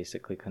autonomy to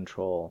basically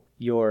control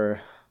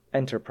your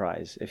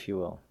enterprise, if you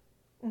will.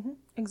 Mm-hmm,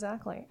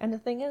 exactly. And the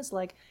thing is,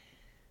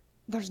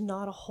 there's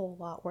not a whole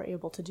lot we're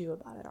able to do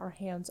about it. Our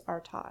hands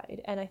are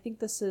tied. And I think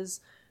this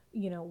is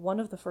one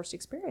of the first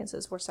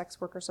experiences where sex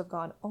workers have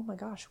gone, oh my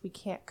gosh, we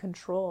can't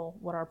control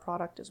what our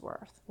product is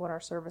worth, what our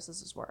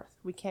services is worth.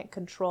 We can't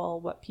control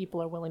what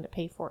people are willing to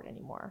pay for it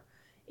anymore.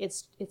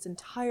 It's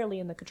entirely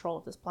in the control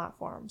of this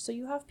platform. So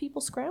you have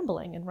people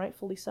scrambling, and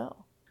rightfully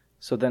so.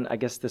 So then I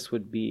guess this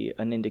would be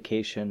an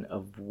indication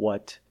of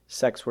what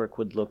sex work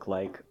would look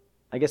like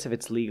I guess if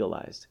it's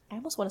legalized. I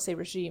almost want to say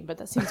regime, but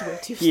that seems way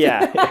too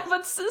Yeah.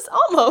 but it's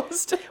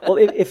almost. Well,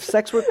 if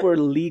sex work were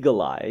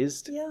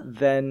legalized, Yeah.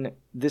 then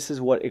this is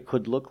what it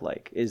could look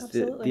like, is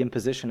Absolutely. the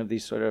imposition of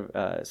these sort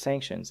of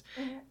sanctions.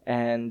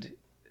 And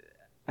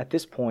at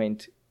this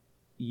point,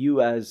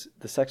 you as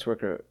the sex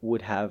worker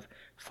would have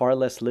far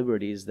less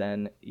liberties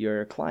than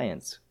your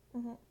clients.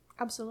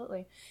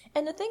 Absolutely.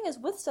 And the thing is,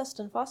 with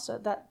SESTA and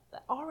FOSTA, that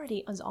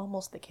already is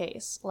almost the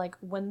case. Like,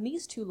 when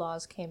these two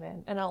laws came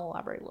in, and I'll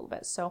elaborate a little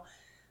bit, so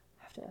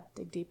I have to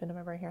dig deep into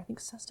my brain here. I think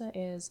SESTA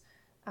is,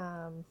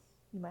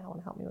 you might want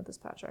to help me with this,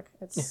 Patrick.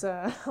 It's,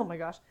 oh my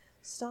gosh,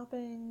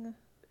 stopping...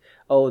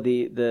 Oh,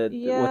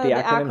 Yeah, what the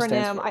acronym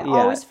stands for. I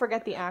always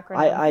forget the acronym.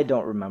 I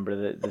don't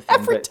remember the thing,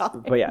 Every but,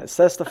 time. but yeah,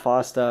 SESTA, The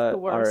FOSTA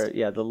worst.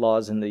 are the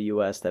laws in the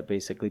U.S. that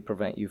basically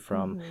prevent you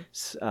from,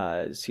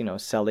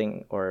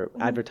 selling or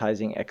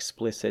advertising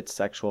explicit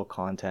sexual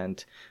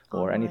content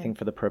or Online. anything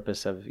for the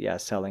purpose of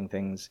selling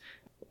things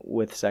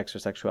with sex or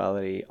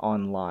sexuality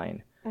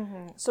online.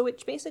 So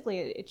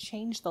it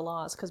changed the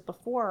laws, because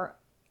before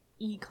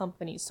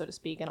e-companies, so to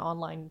speak, and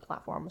online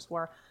platforms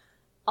were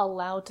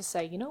allowed to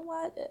say, you know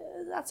what,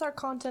 that's our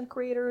content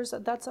creators,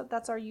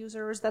 that's our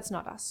users, that's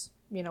not us.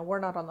 You know, we're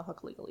not on the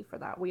hook legally for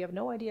that. We have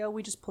no idea.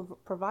 We just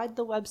provide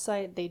the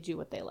website. They do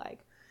what they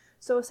like.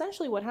 So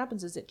essentially what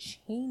happens is it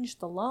changed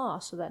the law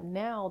so that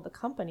now the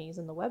companies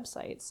and the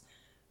websites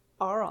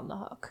are on the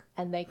hook,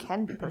 and they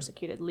can be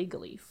persecuted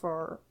legally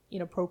for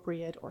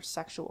inappropriate or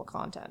sexual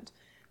content.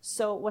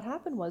 So what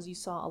happened was you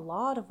saw a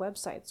lot of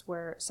websites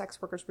where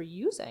sex workers were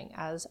using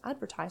as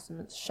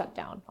advertisements shut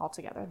down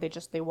altogether.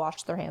 They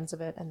washed their hands of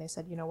it, and they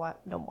said, you know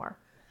what, no more.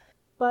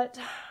 But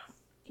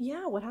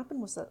yeah, what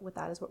happened was that with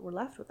that is what we're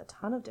left with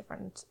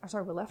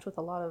we're left with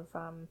a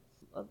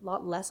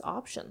lot less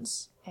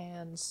options,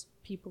 and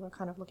people are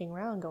kind of looking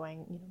around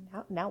going,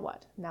 now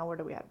what? Now where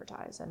do we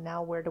advertise? And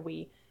now where do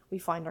we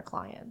find our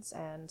clients?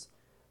 And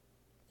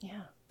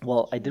yeah.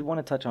 Well, I did want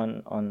to touch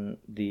on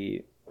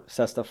the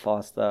SESTA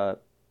FOSTA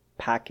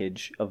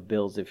package of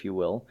bills, if you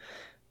will,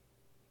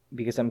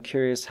 because I'm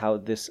curious how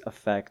this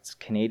affects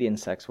Canadian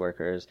sex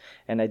workers,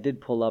 and I did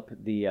pull up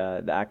the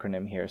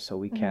acronym here so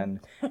we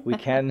can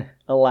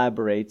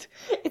elaborate.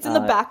 It's in the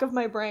back of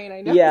my brain.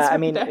 I know. Yeah, it's I right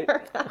mean,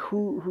 there.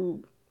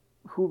 who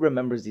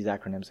remembers these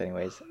acronyms,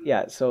 anyways?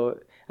 Yeah, so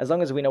as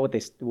long as we know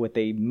what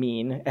they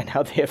mean and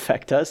how they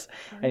affect us.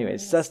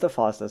 Anyways, SESTA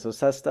FOSTA. So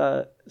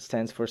SESTA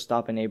stands for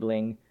Stop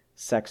Enabling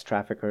Sex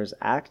Traffickers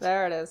Act.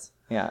 There it is.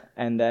 Yeah,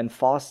 and then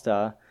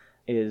FOSTA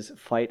is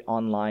Fight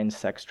Online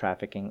Sex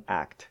Trafficking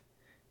Act.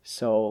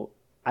 So,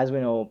 as we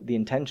know, the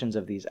intentions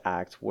of these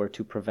acts were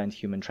to prevent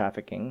human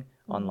trafficking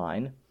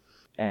online,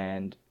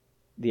 and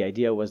the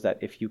idea was that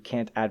if you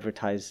can't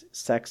advertise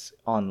sex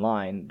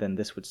online, then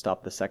this would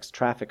stop the sex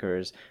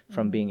traffickers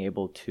from being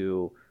able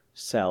to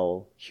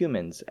sell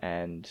humans,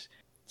 and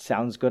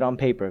sounds good on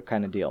paper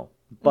kind of deal.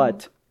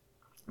 But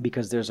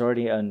because there's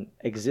already an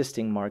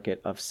existing market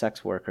of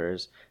sex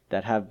workers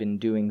that have been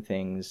doing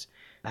things,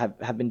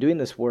 have been doing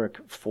this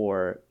work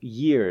for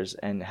years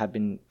and have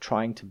been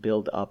trying to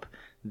build up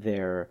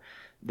their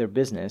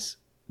business,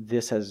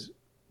 this has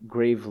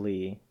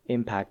gravely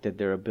impacted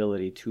their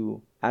ability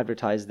to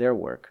advertise their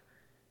work.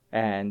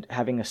 And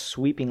having a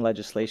sweeping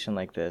legislation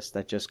like this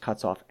that just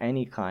cuts off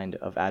any kind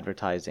of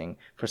advertising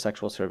for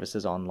sexual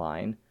services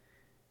online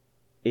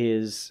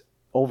is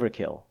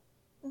overkill,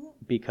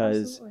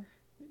 because Absolutely.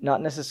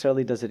 not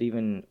necessarily does it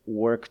even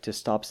work to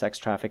stop sex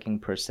trafficking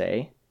per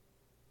se,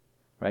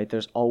 right?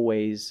 There's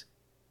always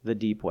the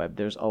deep web.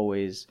 There's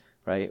always,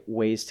 right,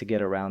 ways to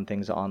get around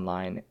things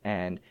online.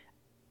 And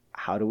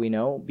how do we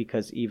know?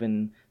 Because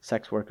even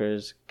sex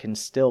workers can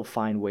still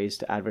find ways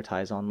to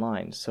advertise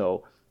online.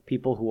 So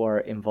people who are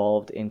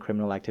involved in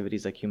criminal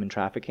activities like human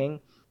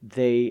trafficking,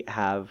 they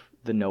have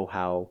the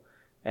know-how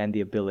and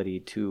the ability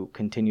to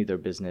continue their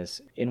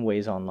business in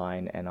ways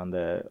online and on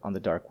the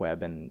dark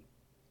web. And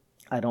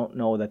I don't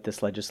know that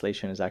this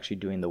legislation is actually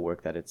doing the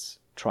work that it's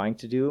trying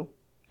to do.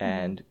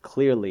 And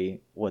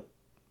clearly what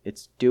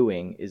it's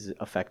doing is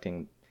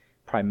affecting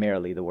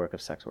primarily the work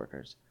of sex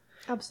workers.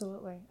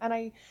 Absolutely. And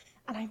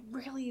I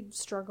really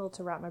struggle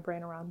to wrap my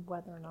brain around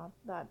whether or not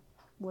that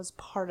was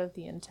part of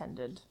the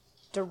intended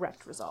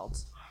direct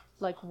results.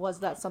 Like, was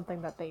that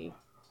something that they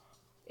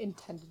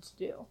intended to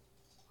do?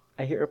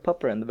 I hear a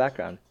pupper in the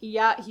background.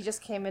 Yeah, he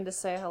just came in to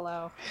say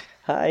hello.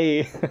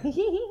 Hi.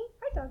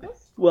 Hi,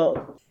 Douglas.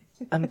 Well,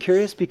 I'm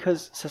curious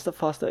because SESTA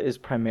FOSTA is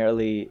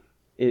primarily,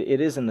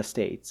 it is in the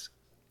States.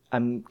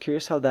 I'm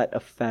curious how that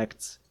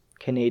affects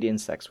Canadian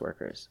sex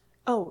workers.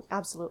 Oh,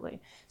 absolutely.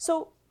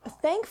 So,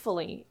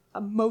 thankfully,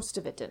 most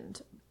of it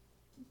didn't.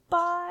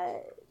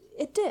 But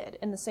it did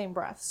in the same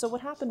breath. So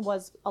what happened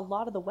was a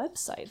lot of the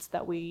websites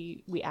that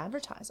we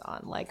advertise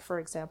on, like, for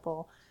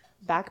example,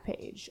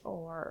 Backpage,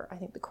 or I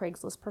think the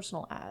Craigslist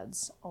personal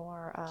ads,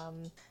 or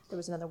there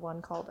was another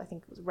one called, I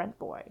think it was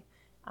Rentboy.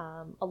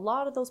 A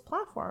lot of those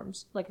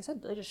platforms, like I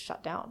said, they just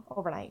shut down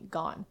overnight,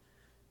 gone.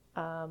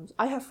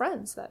 I have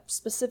friends that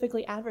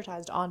specifically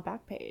advertised on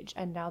Backpage,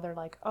 and now they're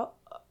like, oh,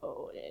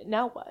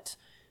 now what?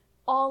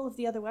 all of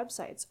the other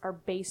websites are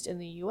based in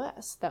the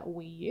US that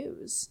we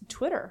use.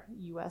 Twitter,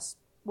 US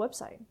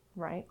website,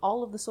 right?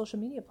 All of the social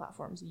media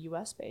platforms,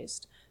 US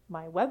based.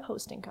 My web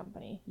hosting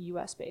company,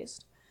 US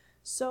based.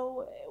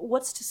 So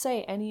what's to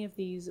say any of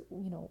these,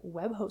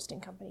 web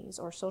hosting companies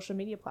or social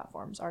media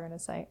platforms are going to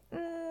say,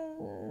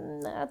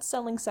 that's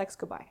selling sex,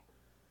 goodbye.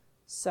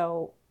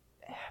 So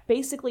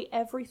basically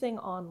everything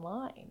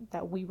online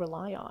that we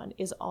rely on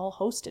is all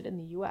hosted in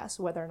the US,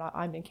 whether or not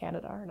I'm in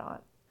Canada or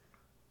not.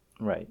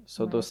 Right.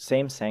 So those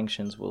same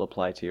sanctions will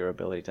apply to your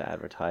ability to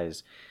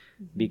advertise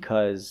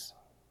because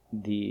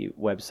the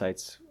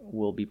websites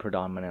will be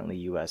predominantly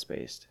US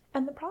based.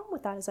 And the problem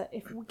with that is that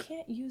if we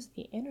can't use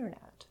the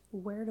internet,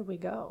 where do we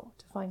go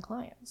to find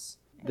clients?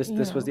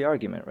 This was the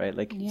argument, right?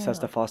 Like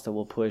SESTA FOSTA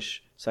will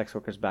push sex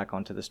workers back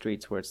onto the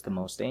streets where it's the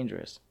most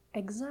dangerous.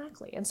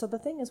 Exactly. And so the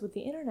thing is with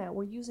the internet,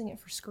 we're using it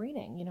for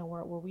screening.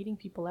 We're weeding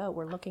people out.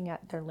 We're looking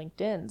at their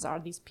LinkedIns. Are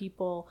these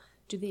people,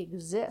 do they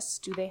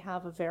exist? Do they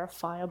have a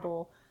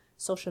verifiable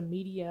social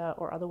media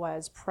or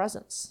otherwise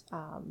presence?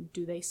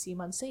 Do they seem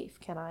unsafe?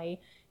 Can I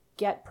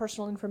get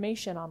personal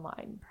information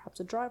online, perhaps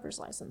a driver's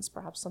license,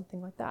 perhaps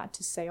something like that,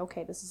 to say,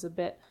 okay, this is a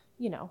bit,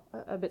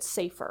 a bit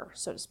safer,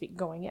 so to speak,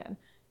 going in.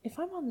 If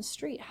I'm on the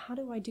street, how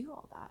do I do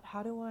all that?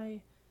 How do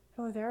I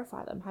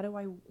verify them? How do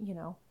I,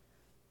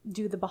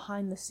 do the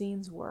behind the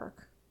scenes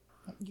work?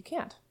 You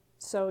can't.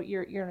 So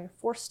you're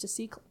forced to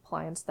see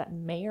clients that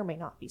may or may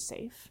not be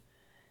safe,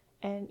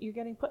 and you're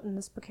getting put in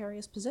this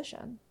precarious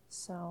position.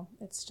 So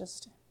it's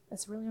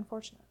really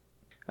unfortunate.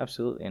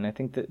 Absolutely. And I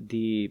think that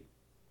the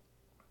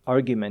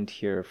argument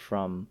here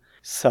from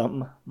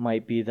some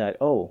might be that,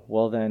 oh,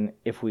 well then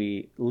if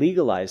we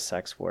legalize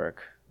sex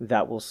work,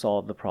 that will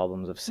solve the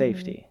problems of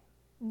safety.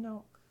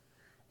 No.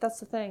 That's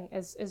the thing,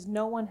 is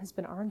no one has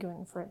been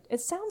arguing for it.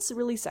 It sounds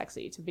really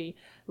sexy to be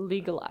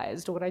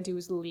legalized. What I do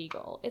is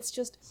legal. It's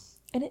just,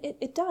 and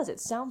it does. It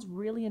sounds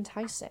really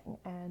enticing.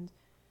 And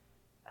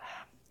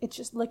it's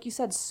just, like you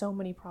said, so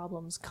many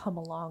problems come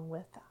along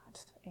with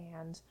that.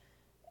 And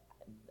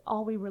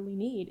all we really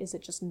need is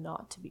it just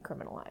not to be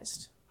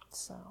criminalized.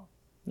 So.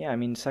 Yeah, I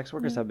mean, sex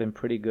workers have been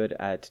pretty good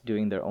at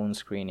doing their own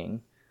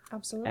screening.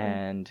 Absolutely.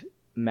 And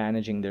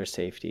managing their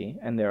safety.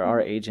 And there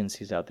are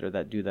agencies out there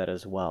that do that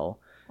as well.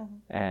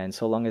 And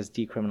so long as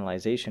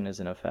decriminalization is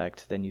in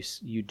effect, then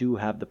you do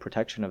have the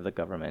protection of the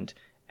government,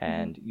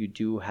 and you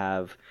do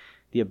have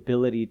the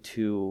ability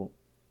to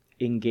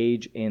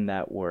engage in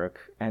that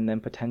work and then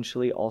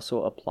potentially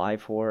also apply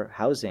for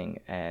housing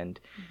and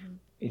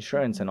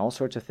insurance and all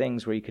sorts of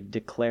things where you could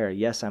declare,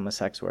 yes, I'm a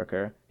sex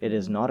worker. It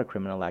is not a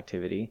criminal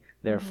activity.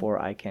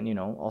 Therefore, I can,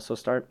 also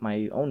start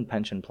my own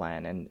pension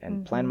plan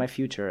and plan my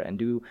future and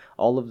do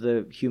all of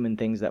the human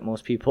things that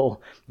most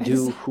people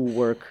do who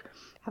work.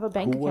 Have a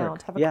bank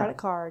account, have a credit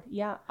card.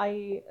 Yeah,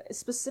 I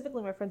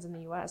specifically my friends in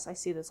the US, I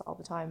see this all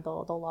the time.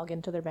 They'll log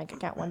into their bank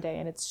account one day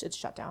and it's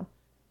shut down.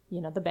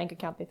 The bank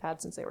account they've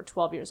had since they were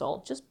 12 years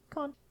old, just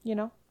gone.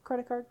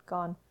 Credit card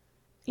gone.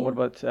 Yeah.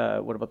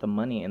 What about the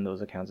money in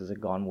those accounts? Is it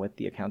gone with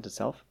the account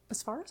itself?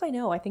 As far as I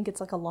know, I think it's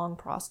like a long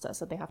process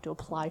that they have to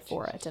apply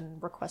for it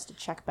and request a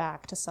check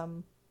back to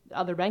some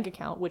other bank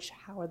account, which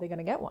how are they going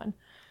to get one?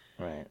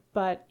 Right.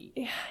 But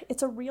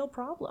it's a real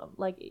problem.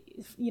 Like,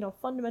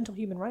 fundamental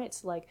human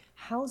rights like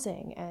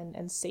housing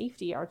and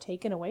safety are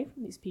taken away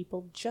from these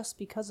people just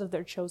because of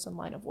their chosen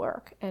line of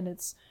work. And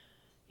it's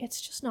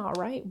just not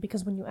right,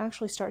 because when you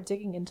actually start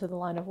digging into the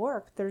line of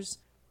work, there's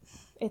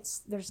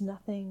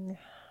nothing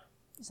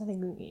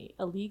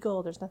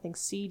illegal, there's nothing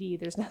seedy,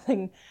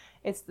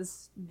 it's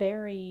this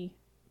very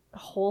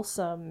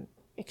wholesome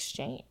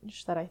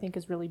exchange that I think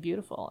is really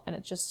beautiful. And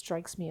it just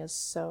strikes me as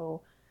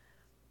so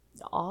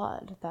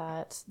odd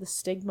that the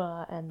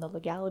stigma and the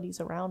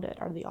legalities around it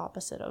are the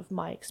opposite of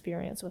my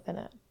experience within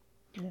it.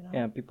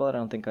 Yeah, people I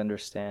don't think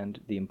understand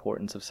the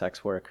importance of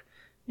sex work,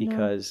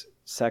 because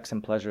sex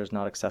and pleasure is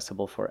not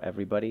accessible for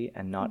everybody,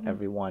 and not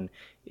everyone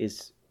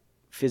is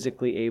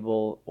physically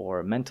able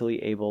or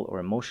mentally able or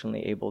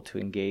emotionally able to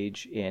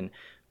engage in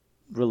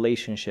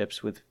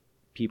relationships with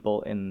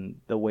people in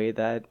the way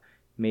that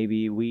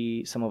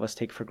maybe some of us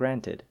take for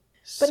granted.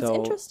 But it's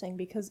interesting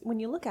because when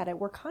you look at it,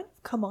 we're kind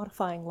of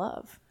commodifying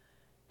love.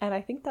 And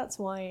I think that's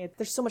why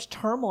there's so much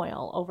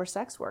turmoil over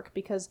sex work,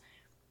 because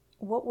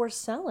what we're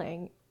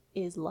selling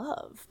is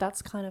love.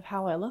 That's kind of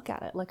how I look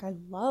at it. Like, I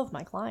love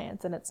my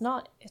clients, and it's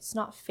not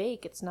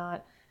fake. It's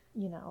not,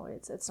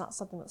 it's not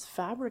something that's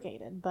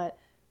fabricated, but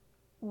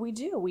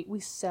we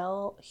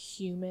sell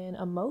human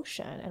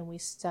emotion, and we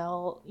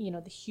sell,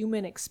 the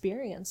human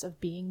experience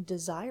of being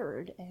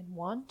desired and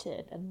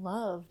wanted and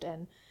loved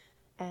and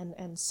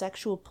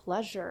sexual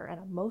pleasure and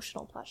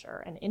emotional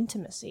pleasure and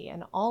intimacy,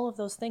 and all of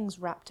those things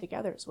wrapped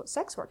together is what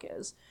sex work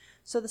is.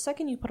 So the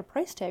second you put a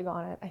price tag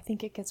on it, I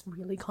think it gets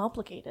really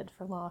complicated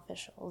for law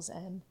officials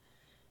and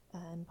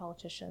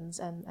politicians,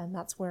 and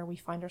that's where we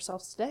find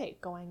ourselves today,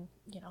 going,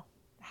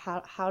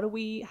 how do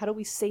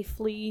we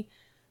safely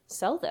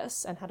sell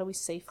this, and how do we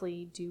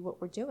safely do what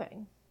we're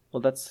doing?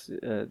 Well, that's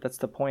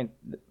the point,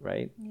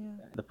 right? Yeah.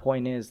 The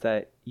point is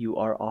that you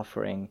are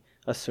offering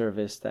a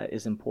service that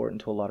is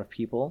important to a lot of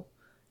people,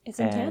 It's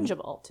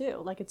intangible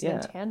too. Like it's Yeah.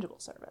 an intangible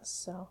service.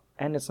 So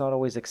And it's not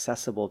always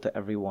accessible to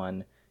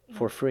everyone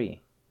for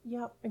free.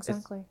 yeah,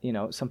 exactly. You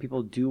know, some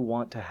people do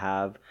want to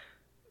have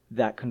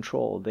that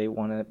control. They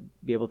want to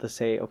be able to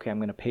say, okay, I'm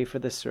going to pay for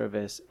this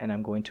service and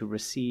I'm going to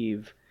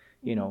receive,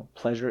 you know,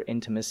 pleasure,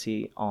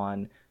 intimacy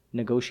on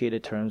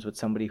negotiated terms with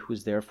somebody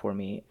who's there for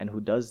me and who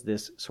does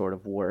this sort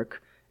of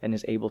work and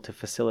is able to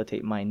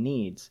facilitate my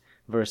needs,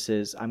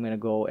 versus I'm going to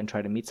go and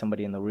try to meet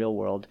somebody in the real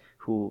world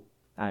who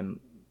I'm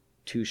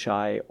too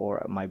shy,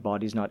 or my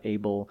body's not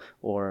able,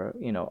 or,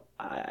 you know,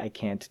 I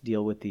can't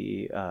deal with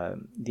the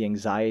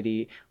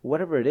anxiety,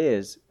 whatever it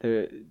is.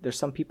 There's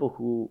some people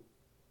who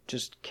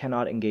just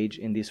cannot engage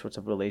in these sorts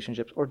of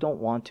relationships or don't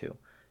want to,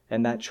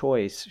 and that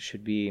choice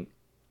should be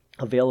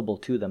available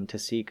to them to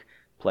seek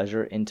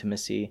pleasure,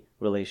 intimacy,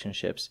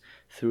 relationships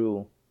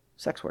through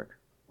sex work.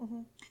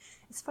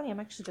 It's funny, I'm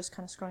actually just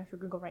kind of scrolling through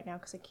Google right now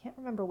because I can't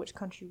remember which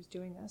country was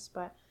doing this,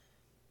 but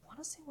I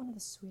want to say one of the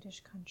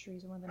Swedish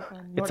countries, one of the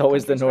Nordic It's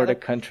always the countries, rather.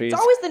 Nordic countries.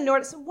 It's always the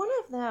Nordic. So one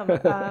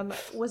of them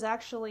was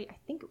actually, I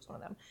think it was one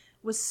of them,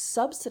 was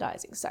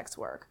subsidizing sex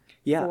work.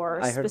 Yeah,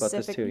 for I heard about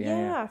this specific, too.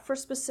 Yeah. for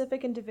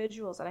specific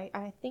individuals, and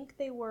I think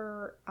they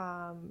were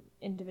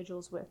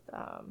individuals with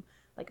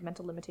like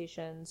mental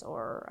limitations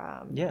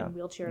or in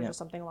wheelchairs or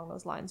something along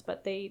those lines.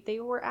 But they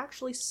were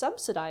actually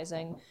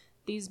subsidizing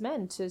these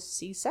men to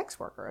see sex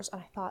workers,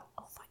 and I thought,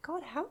 oh my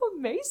god, how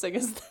amazing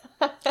is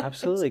that?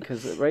 Absolutely,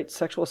 because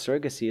sexual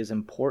surrogacy is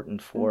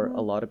important for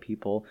a lot of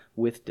people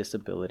with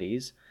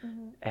disabilities,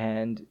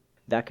 and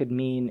that could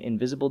mean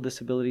invisible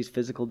disabilities,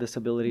 physical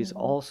disabilities,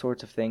 all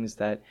sorts of things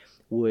that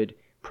would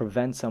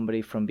prevent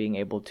somebody from being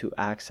able to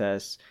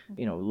access,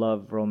 you know,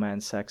 love,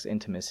 romance, sex,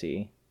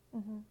 intimacy,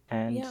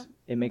 and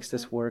it makes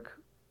this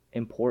work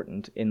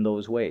important in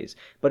those ways.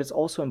 But it's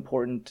also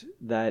important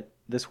that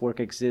this work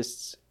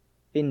exists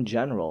in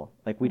general.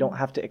 Like, we don't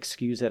have to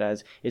excuse it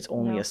as it's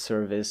only a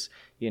service,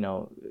 you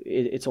know,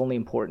 it's only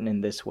important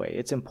in this way.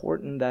 It's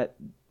important that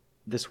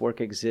this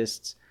work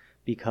exists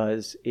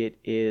because it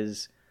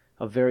is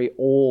a very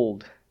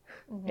old,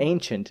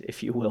 ancient,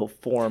 if you will,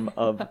 form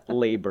of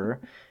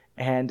labor,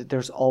 and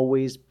there's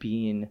always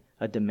been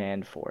a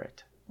demand for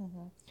it.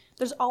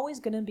 There's always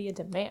going to be a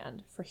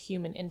demand for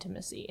human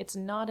intimacy. It's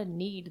not a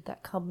need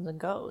that comes and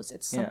goes.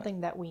 It's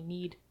something that we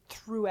need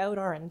throughout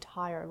our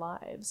entire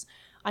lives.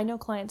 I know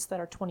clients that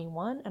are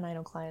 21 and I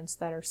know clients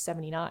that are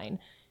 79.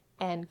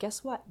 And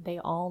guess what? They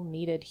all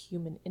needed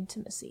human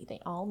intimacy. They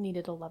all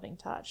needed a loving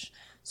touch.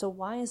 So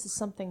why is this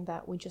something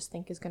that we just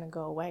think is going to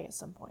go away at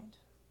some point?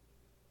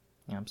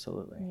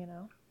 Absolutely. You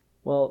know?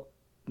 Well,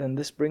 then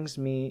this brings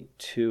me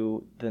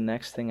to the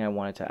next thing I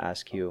wanted to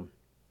ask you.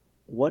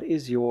 What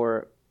is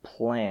your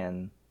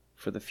plan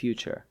for the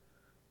future?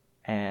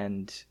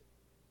 And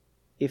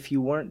if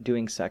you weren't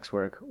doing sex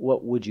work,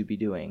 what would you be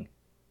doing?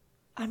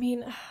 I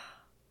mean,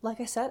 like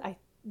I said, I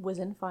was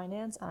in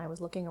finance and I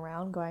was looking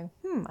around going,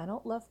 I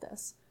don't love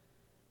this.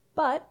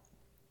 But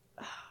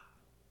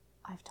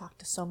I've talked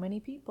to so many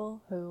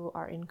people who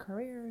are in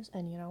careers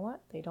and you know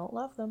what? They don't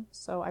love them.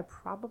 So I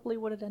probably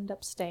would end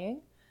up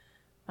staying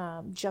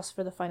just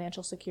for the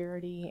financial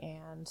security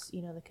and,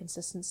 you know, the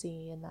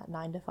consistency in that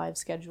 9-to-5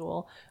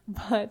 schedule.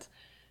 But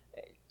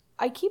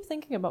I keep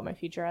thinking about my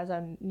future as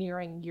I'm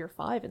nearing year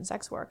 5 in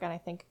sex work. And I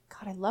think,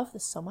 God, I love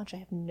this so much. I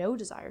have no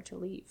desire to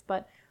leave.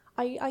 But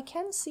I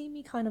can see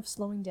me kind of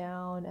slowing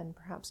down and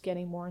perhaps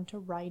getting more into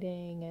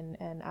writing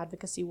and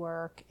advocacy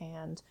work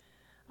and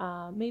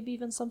maybe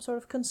even some sort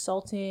of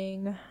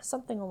consulting,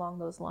 something along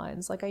those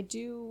lines. Like, I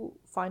do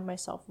find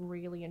myself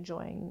really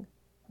enjoying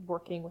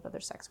working with other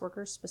sex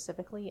workers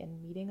specifically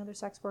and meeting other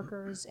sex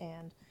workers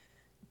and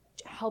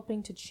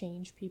helping to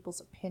change people's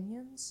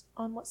opinions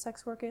on what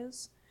sex work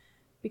is.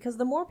 Because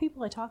the more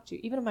people I talk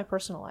to, even in my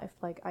personal life,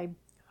 like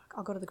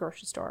I'll go to the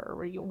grocery store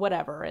or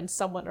whatever, and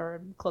someone, or a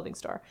clothing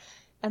store,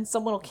 and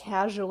someone will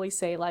casually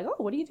say like, "Oh,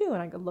 what do you do?"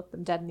 And I look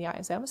them dead in the eye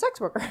and say, "I'm a sex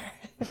worker."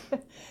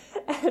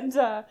 And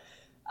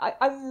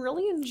I'm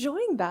really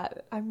enjoying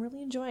that. I'm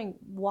really enjoying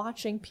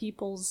watching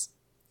people's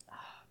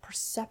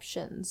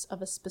perceptions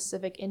of a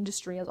specific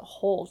industry as a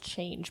whole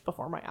change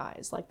before my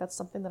eyes. Like, that's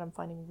something that I'm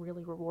finding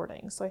really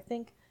rewarding. So I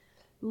think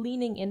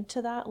leaning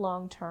into that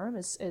long term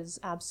is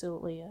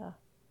absolutely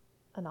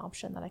an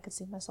option that I could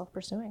see myself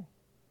pursuing.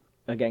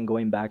 Again,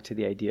 going back to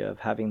the idea of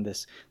having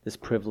this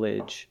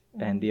privilege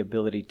and the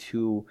ability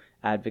to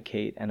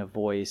advocate and a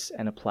voice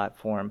and a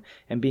platform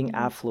and being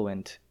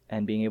affluent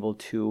and being able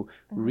to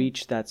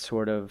reach that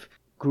sort of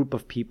group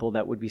of people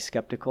that would be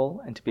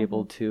skeptical and to be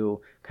able to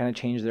kind of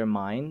change their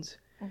minds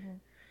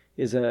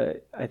is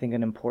I think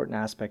an important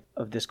aspect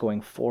of this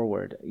going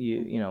forward.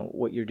 You know,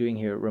 what you're doing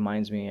here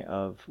reminds me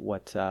of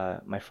what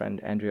my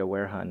friend Andrea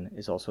Werhan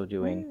is also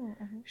doing.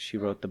 She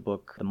wrote the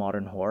book, The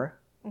Modern Whore.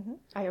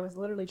 I was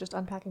literally just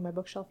unpacking my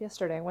bookshelf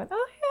yesterday and went,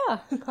 oh yeah,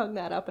 hung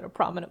that up in a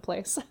prominent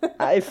place.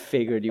 I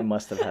figured you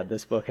must have had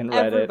this book and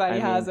read Everybody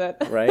has it.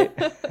 Right?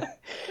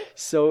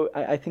 So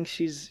I think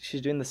she's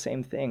doing the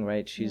same thing,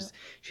 right? She's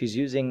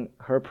using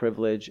her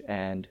privilege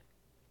and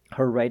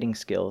her writing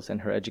skills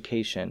and her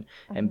education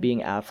and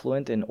being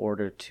affluent in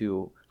order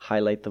to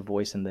highlight the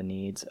voice and the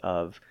needs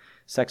of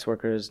sex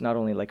workers, not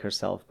only like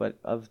herself, but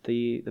of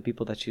the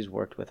people that she's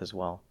worked with as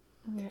well.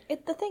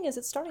 The thing is,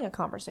 it's starting a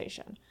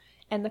conversation.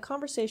 And the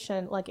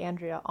conversation, like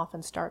Andrea,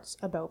 often starts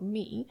about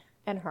me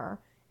and her,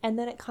 and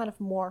then it kind of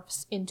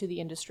morphs into the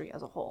industry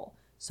as a whole.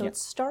 So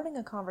it's starting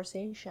a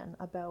conversation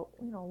about,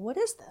 what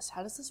is this?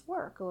 How does this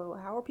work?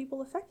 How are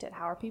people affected?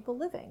 How are people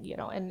living?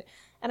 And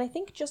I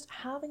think just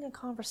having a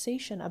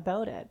conversation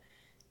about it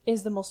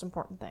is the most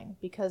important thing,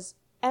 because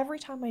every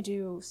time I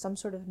do some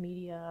sort of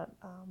media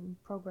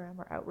program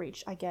or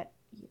outreach, I get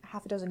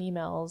half a dozen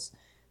emails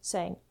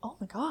saying, oh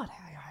my God,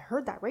 I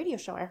heard that radio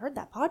show. I heard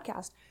that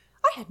podcast.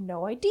 I had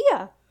no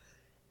idea.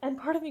 And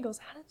part of me goes,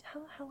 how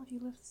the hell have you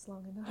lived this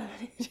long and not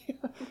had any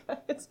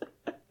idea?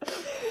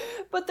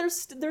 But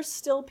there's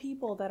still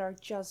people that are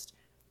just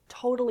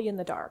totally in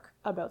the dark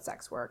about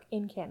sex work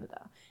in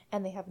Canada,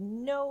 and they have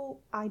no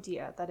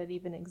idea that it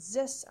even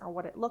exists or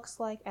what it looks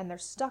like, and they're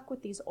stuck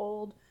with these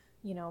old,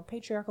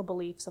 patriarchal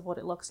beliefs of what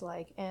it looks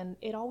like, and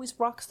it always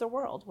rocks their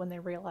world when they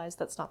realize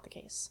that's not the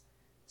case.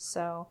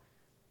 So,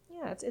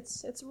 yeah,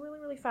 it's really,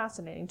 really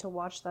fascinating to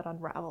watch that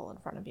unravel in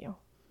front of you.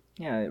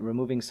 Yeah,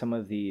 removing some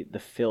of the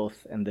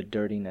filth and the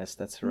dirtiness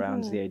that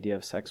surrounds the idea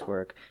of sex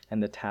work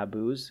and the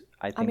taboos.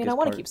 I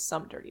want to keep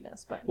some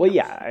dirtiness, but well,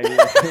 yeah,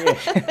 just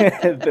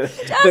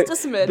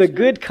a smidge. The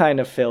good kind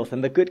of filth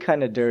and the good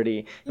kind of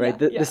dirty, right?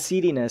 The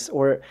seediness,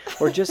 or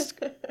just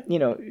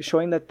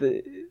showing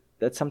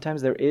that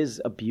sometimes there is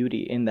a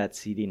beauty in that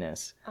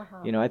seediness.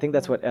 I think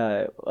that's what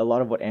a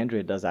lot of what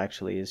Andrea does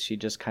actually is she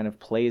just kind of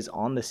plays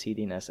on the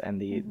seediness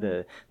and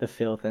the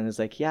filth, and is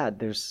like, yeah,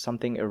 there's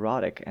something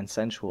erotic and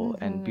sensual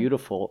and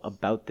beautiful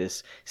about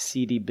this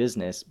seedy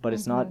business, but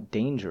it's not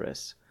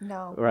dangerous.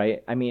 No.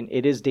 Right? I mean,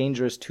 it is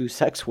dangerous to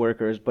sex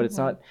workers, but it's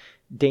not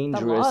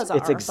dangerous.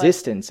 Its are,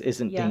 existence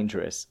isn't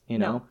dangerous,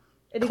 No.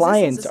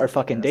 Clients are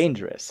fucking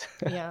dangerous.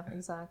 Yeah,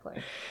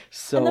 exactly.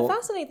 So, and the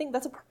fascinating thing,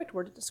 that's a perfect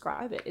word to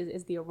describe it,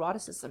 is the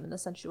eroticism and the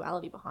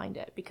sensuality behind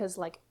it. Because,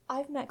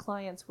 I've met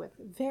clients with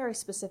very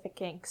specific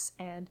kinks,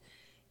 and,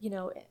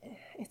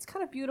 it's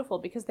kind of beautiful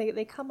because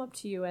they come up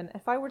to you, and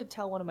if I were to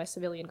tell one of my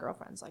civilian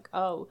girlfriends,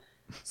 oh,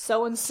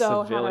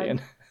 so-and-so Civilian.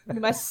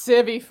 my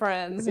civvy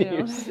friends,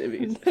 Your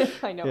civvies.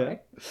 I know,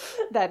 right?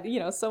 That,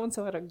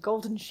 so-and-so had a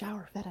golden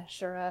shower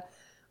fetish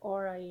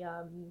or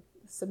a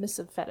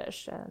submissive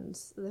fetish, and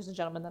there's a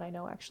gentleman that I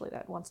know actually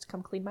that wants to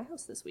come clean my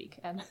house this week,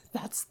 and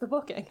that's the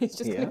booking. He's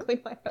just gonna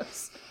clean my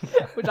house,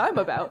 which I'm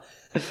about.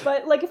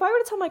 But if I were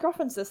to tell my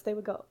girlfriends this, they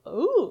would go,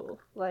 "Oh,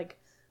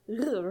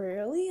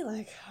 really?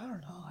 I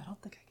don't know. I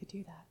don't think I could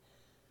do that."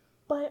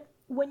 But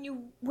when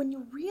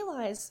you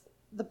realize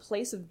the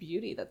place of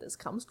beauty that this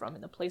comes from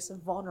and the place of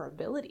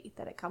vulnerability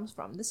that it comes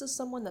from, this is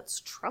someone that's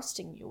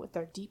trusting you with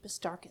their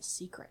deepest, darkest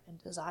secret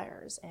and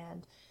desires,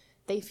 and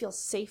they feel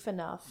safe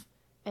enough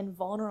and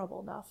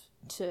vulnerable enough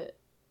to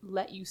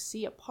let you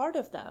see a part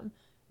of them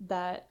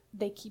that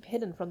they keep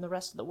hidden from the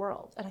rest of the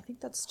world. And I think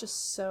that's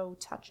just so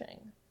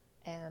touching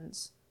and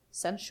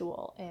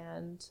sensual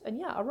and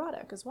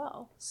erotic as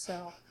well.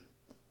 So,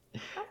 I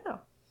don't know.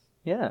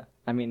 Yeah,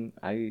 I mean,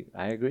 I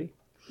agree.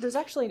 There's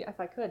actually, if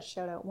I could,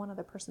 shout out one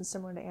other person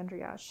similar to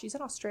Andrea. She's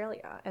in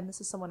Australia, and this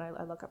is someone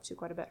I look up to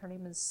quite a bit. Her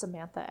name is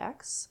Samantha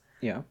X.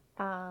 Yeah.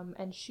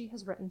 And she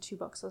has written 2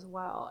 books as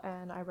well,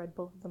 and I read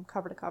both of them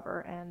cover to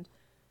cover, and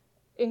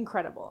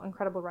incredible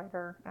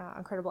writer,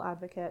 incredible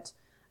advocate.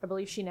 I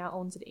believe she now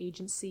owns an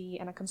agency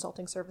and a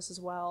consulting service as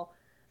well.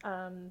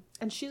 And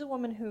she's a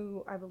woman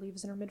who I believe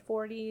is in her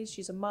mid-40s.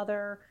 She's a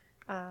mother.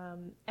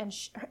 And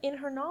in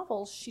her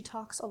novels, she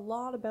talks a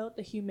lot about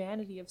the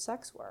humanity of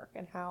sex work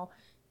and how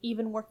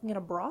even working in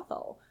a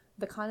brothel,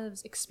 the kind of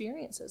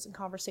experiences and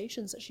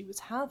conversations that she was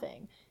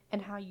having,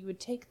 and how you would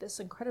take this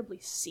incredibly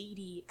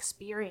seedy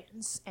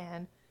experience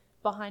and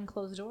behind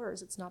closed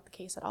doors, it's not the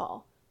case at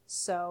all.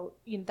 So,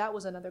 that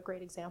was another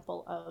great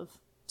example of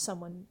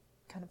someone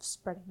kind of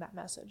spreading that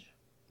message.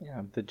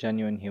 Yeah, the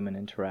genuine human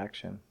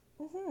interaction.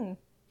 Mm-hmm.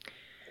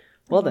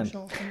 Well then,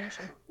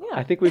 yeah.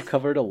 I think we've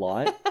covered a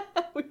lot.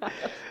 We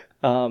have.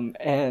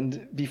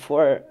 And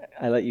before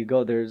I let you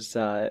go, there's,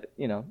 the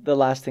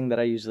last thing that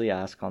I usually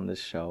ask on this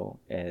show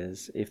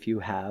is if you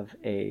have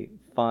a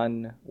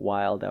fun,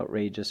 wild,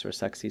 outrageous, or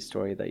sexy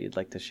story that you'd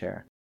like to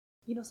share.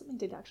 Something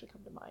did actually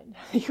come to mind.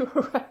 You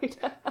were right.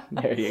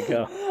 There you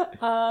go.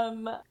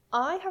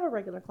 I have a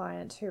regular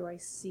client who I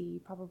see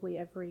probably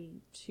every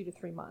 2 to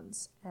 3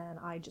 months, and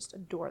I just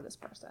adore this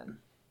person.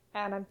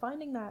 And I'm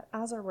finding that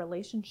as our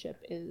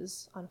relationship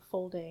is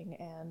unfolding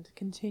and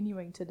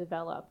continuing to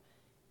develop,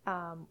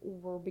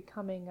 we're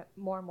becoming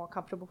more and more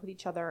comfortable with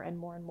each other and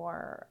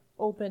more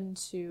open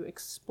to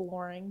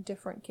exploring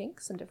different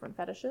kinks and different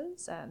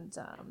fetishes. And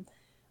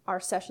our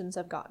sessions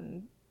have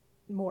gotten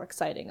more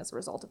exciting as a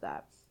result of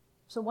that.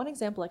 So one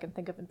example I can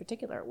think of in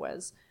particular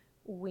was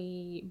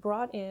we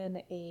brought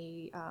in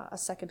a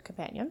second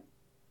companion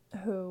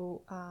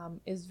who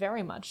is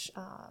very much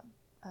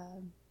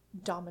I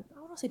don't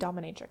want to say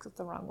dominatrix, it's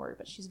the wrong word,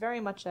 but she's very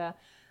much a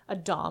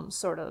dom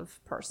sort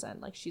of person.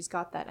 Like, she's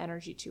got that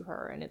energy to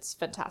her, and it's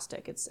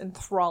fantastic. It's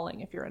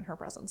enthralling if you're in her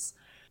presence.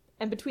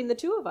 And between the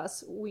two of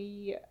us,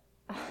 we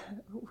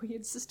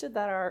insisted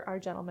that our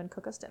gentleman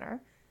cook us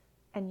dinner,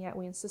 and yet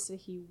we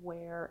insisted he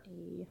wear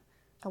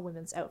a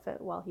women's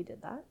outfit while he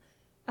did that.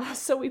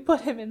 So we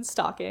put him in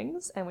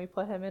stockings, and we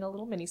put him in a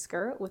little mini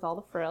skirt with all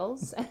the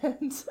frills,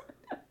 and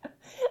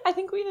I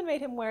think we even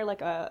made him wear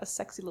like a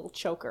sexy little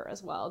choker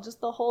as well.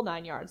 Just the whole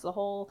 9 yards, the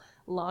whole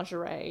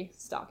lingerie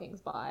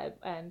stockings vibe.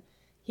 And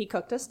he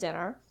cooked us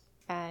dinner,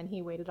 and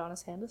he waited on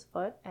his hand, his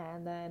foot,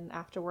 and then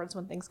afterwards,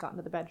 when things got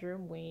into the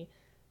bedroom, we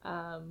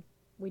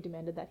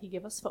demanded that he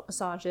give us foot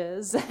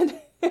massages, and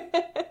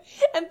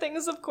and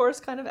things, of course,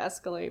 kind of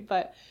escalate.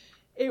 But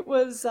it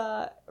was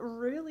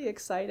really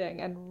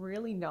exciting and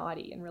really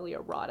naughty and really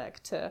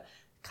erotic to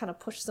kind of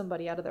push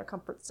somebody out of their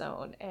comfort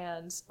zone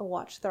and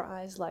watch their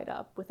eyes light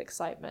up with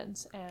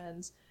excitement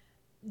and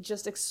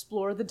just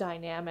explore the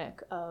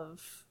dynamic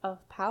of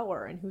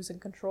power and who's in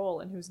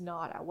control and who's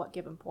not at what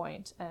given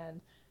point.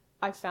 And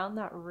I found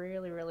that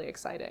really, really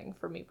exciting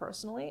for me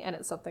personally, and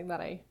it's something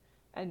that I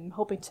am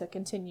hoping to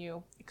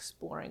continue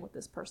exploring with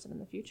this person in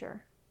the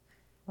future.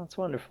 That's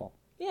wonderful.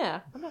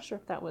 Yeah, I'm not sure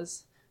if that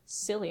was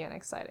silly and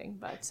exciting,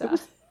 but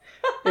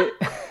in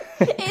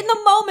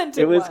the moment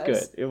it was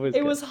good.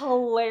 It was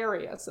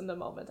hilarious in the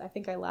moment. I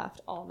think I laughed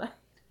all night.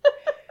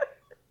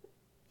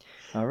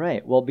 All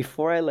right. Well,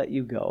 before I let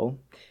you go,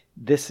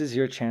 this is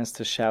your chance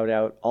to shout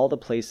out all the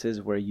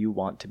places where you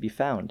want to be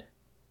found.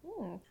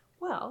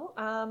 Well,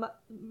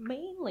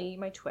 mainly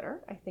my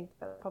Twitter. I think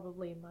that's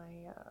probably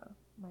my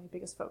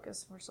biggest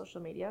focus for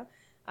social media.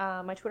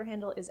 My Twitter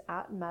handle is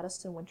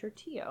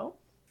 @MadisonWinterTO.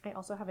 I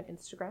also have an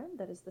Instagram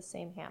that is the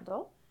same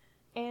handle.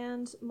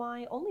 And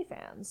my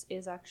OnlyFans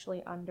is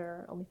actually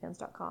under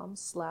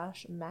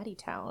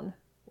onlyfans.com/MaddieTown,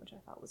 which I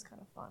thought was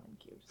kind of fun and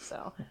cute.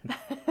 So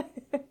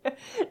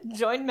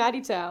join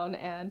MaddieTown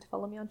and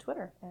follow me on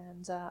Twitter.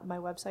 And my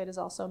website is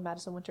also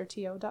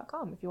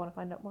MadisonWinterTO.com if you want to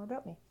find out more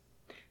about me.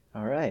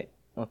 All right.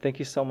 Well, thank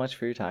you so much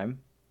for your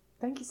time.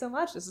 Thank you so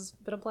much. This has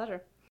been a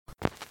pleasure.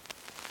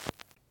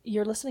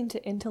 You're listening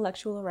to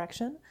Intellectual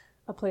Erection,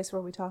 a place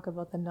where we talk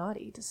about the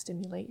naughty to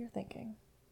stimulate your thinking.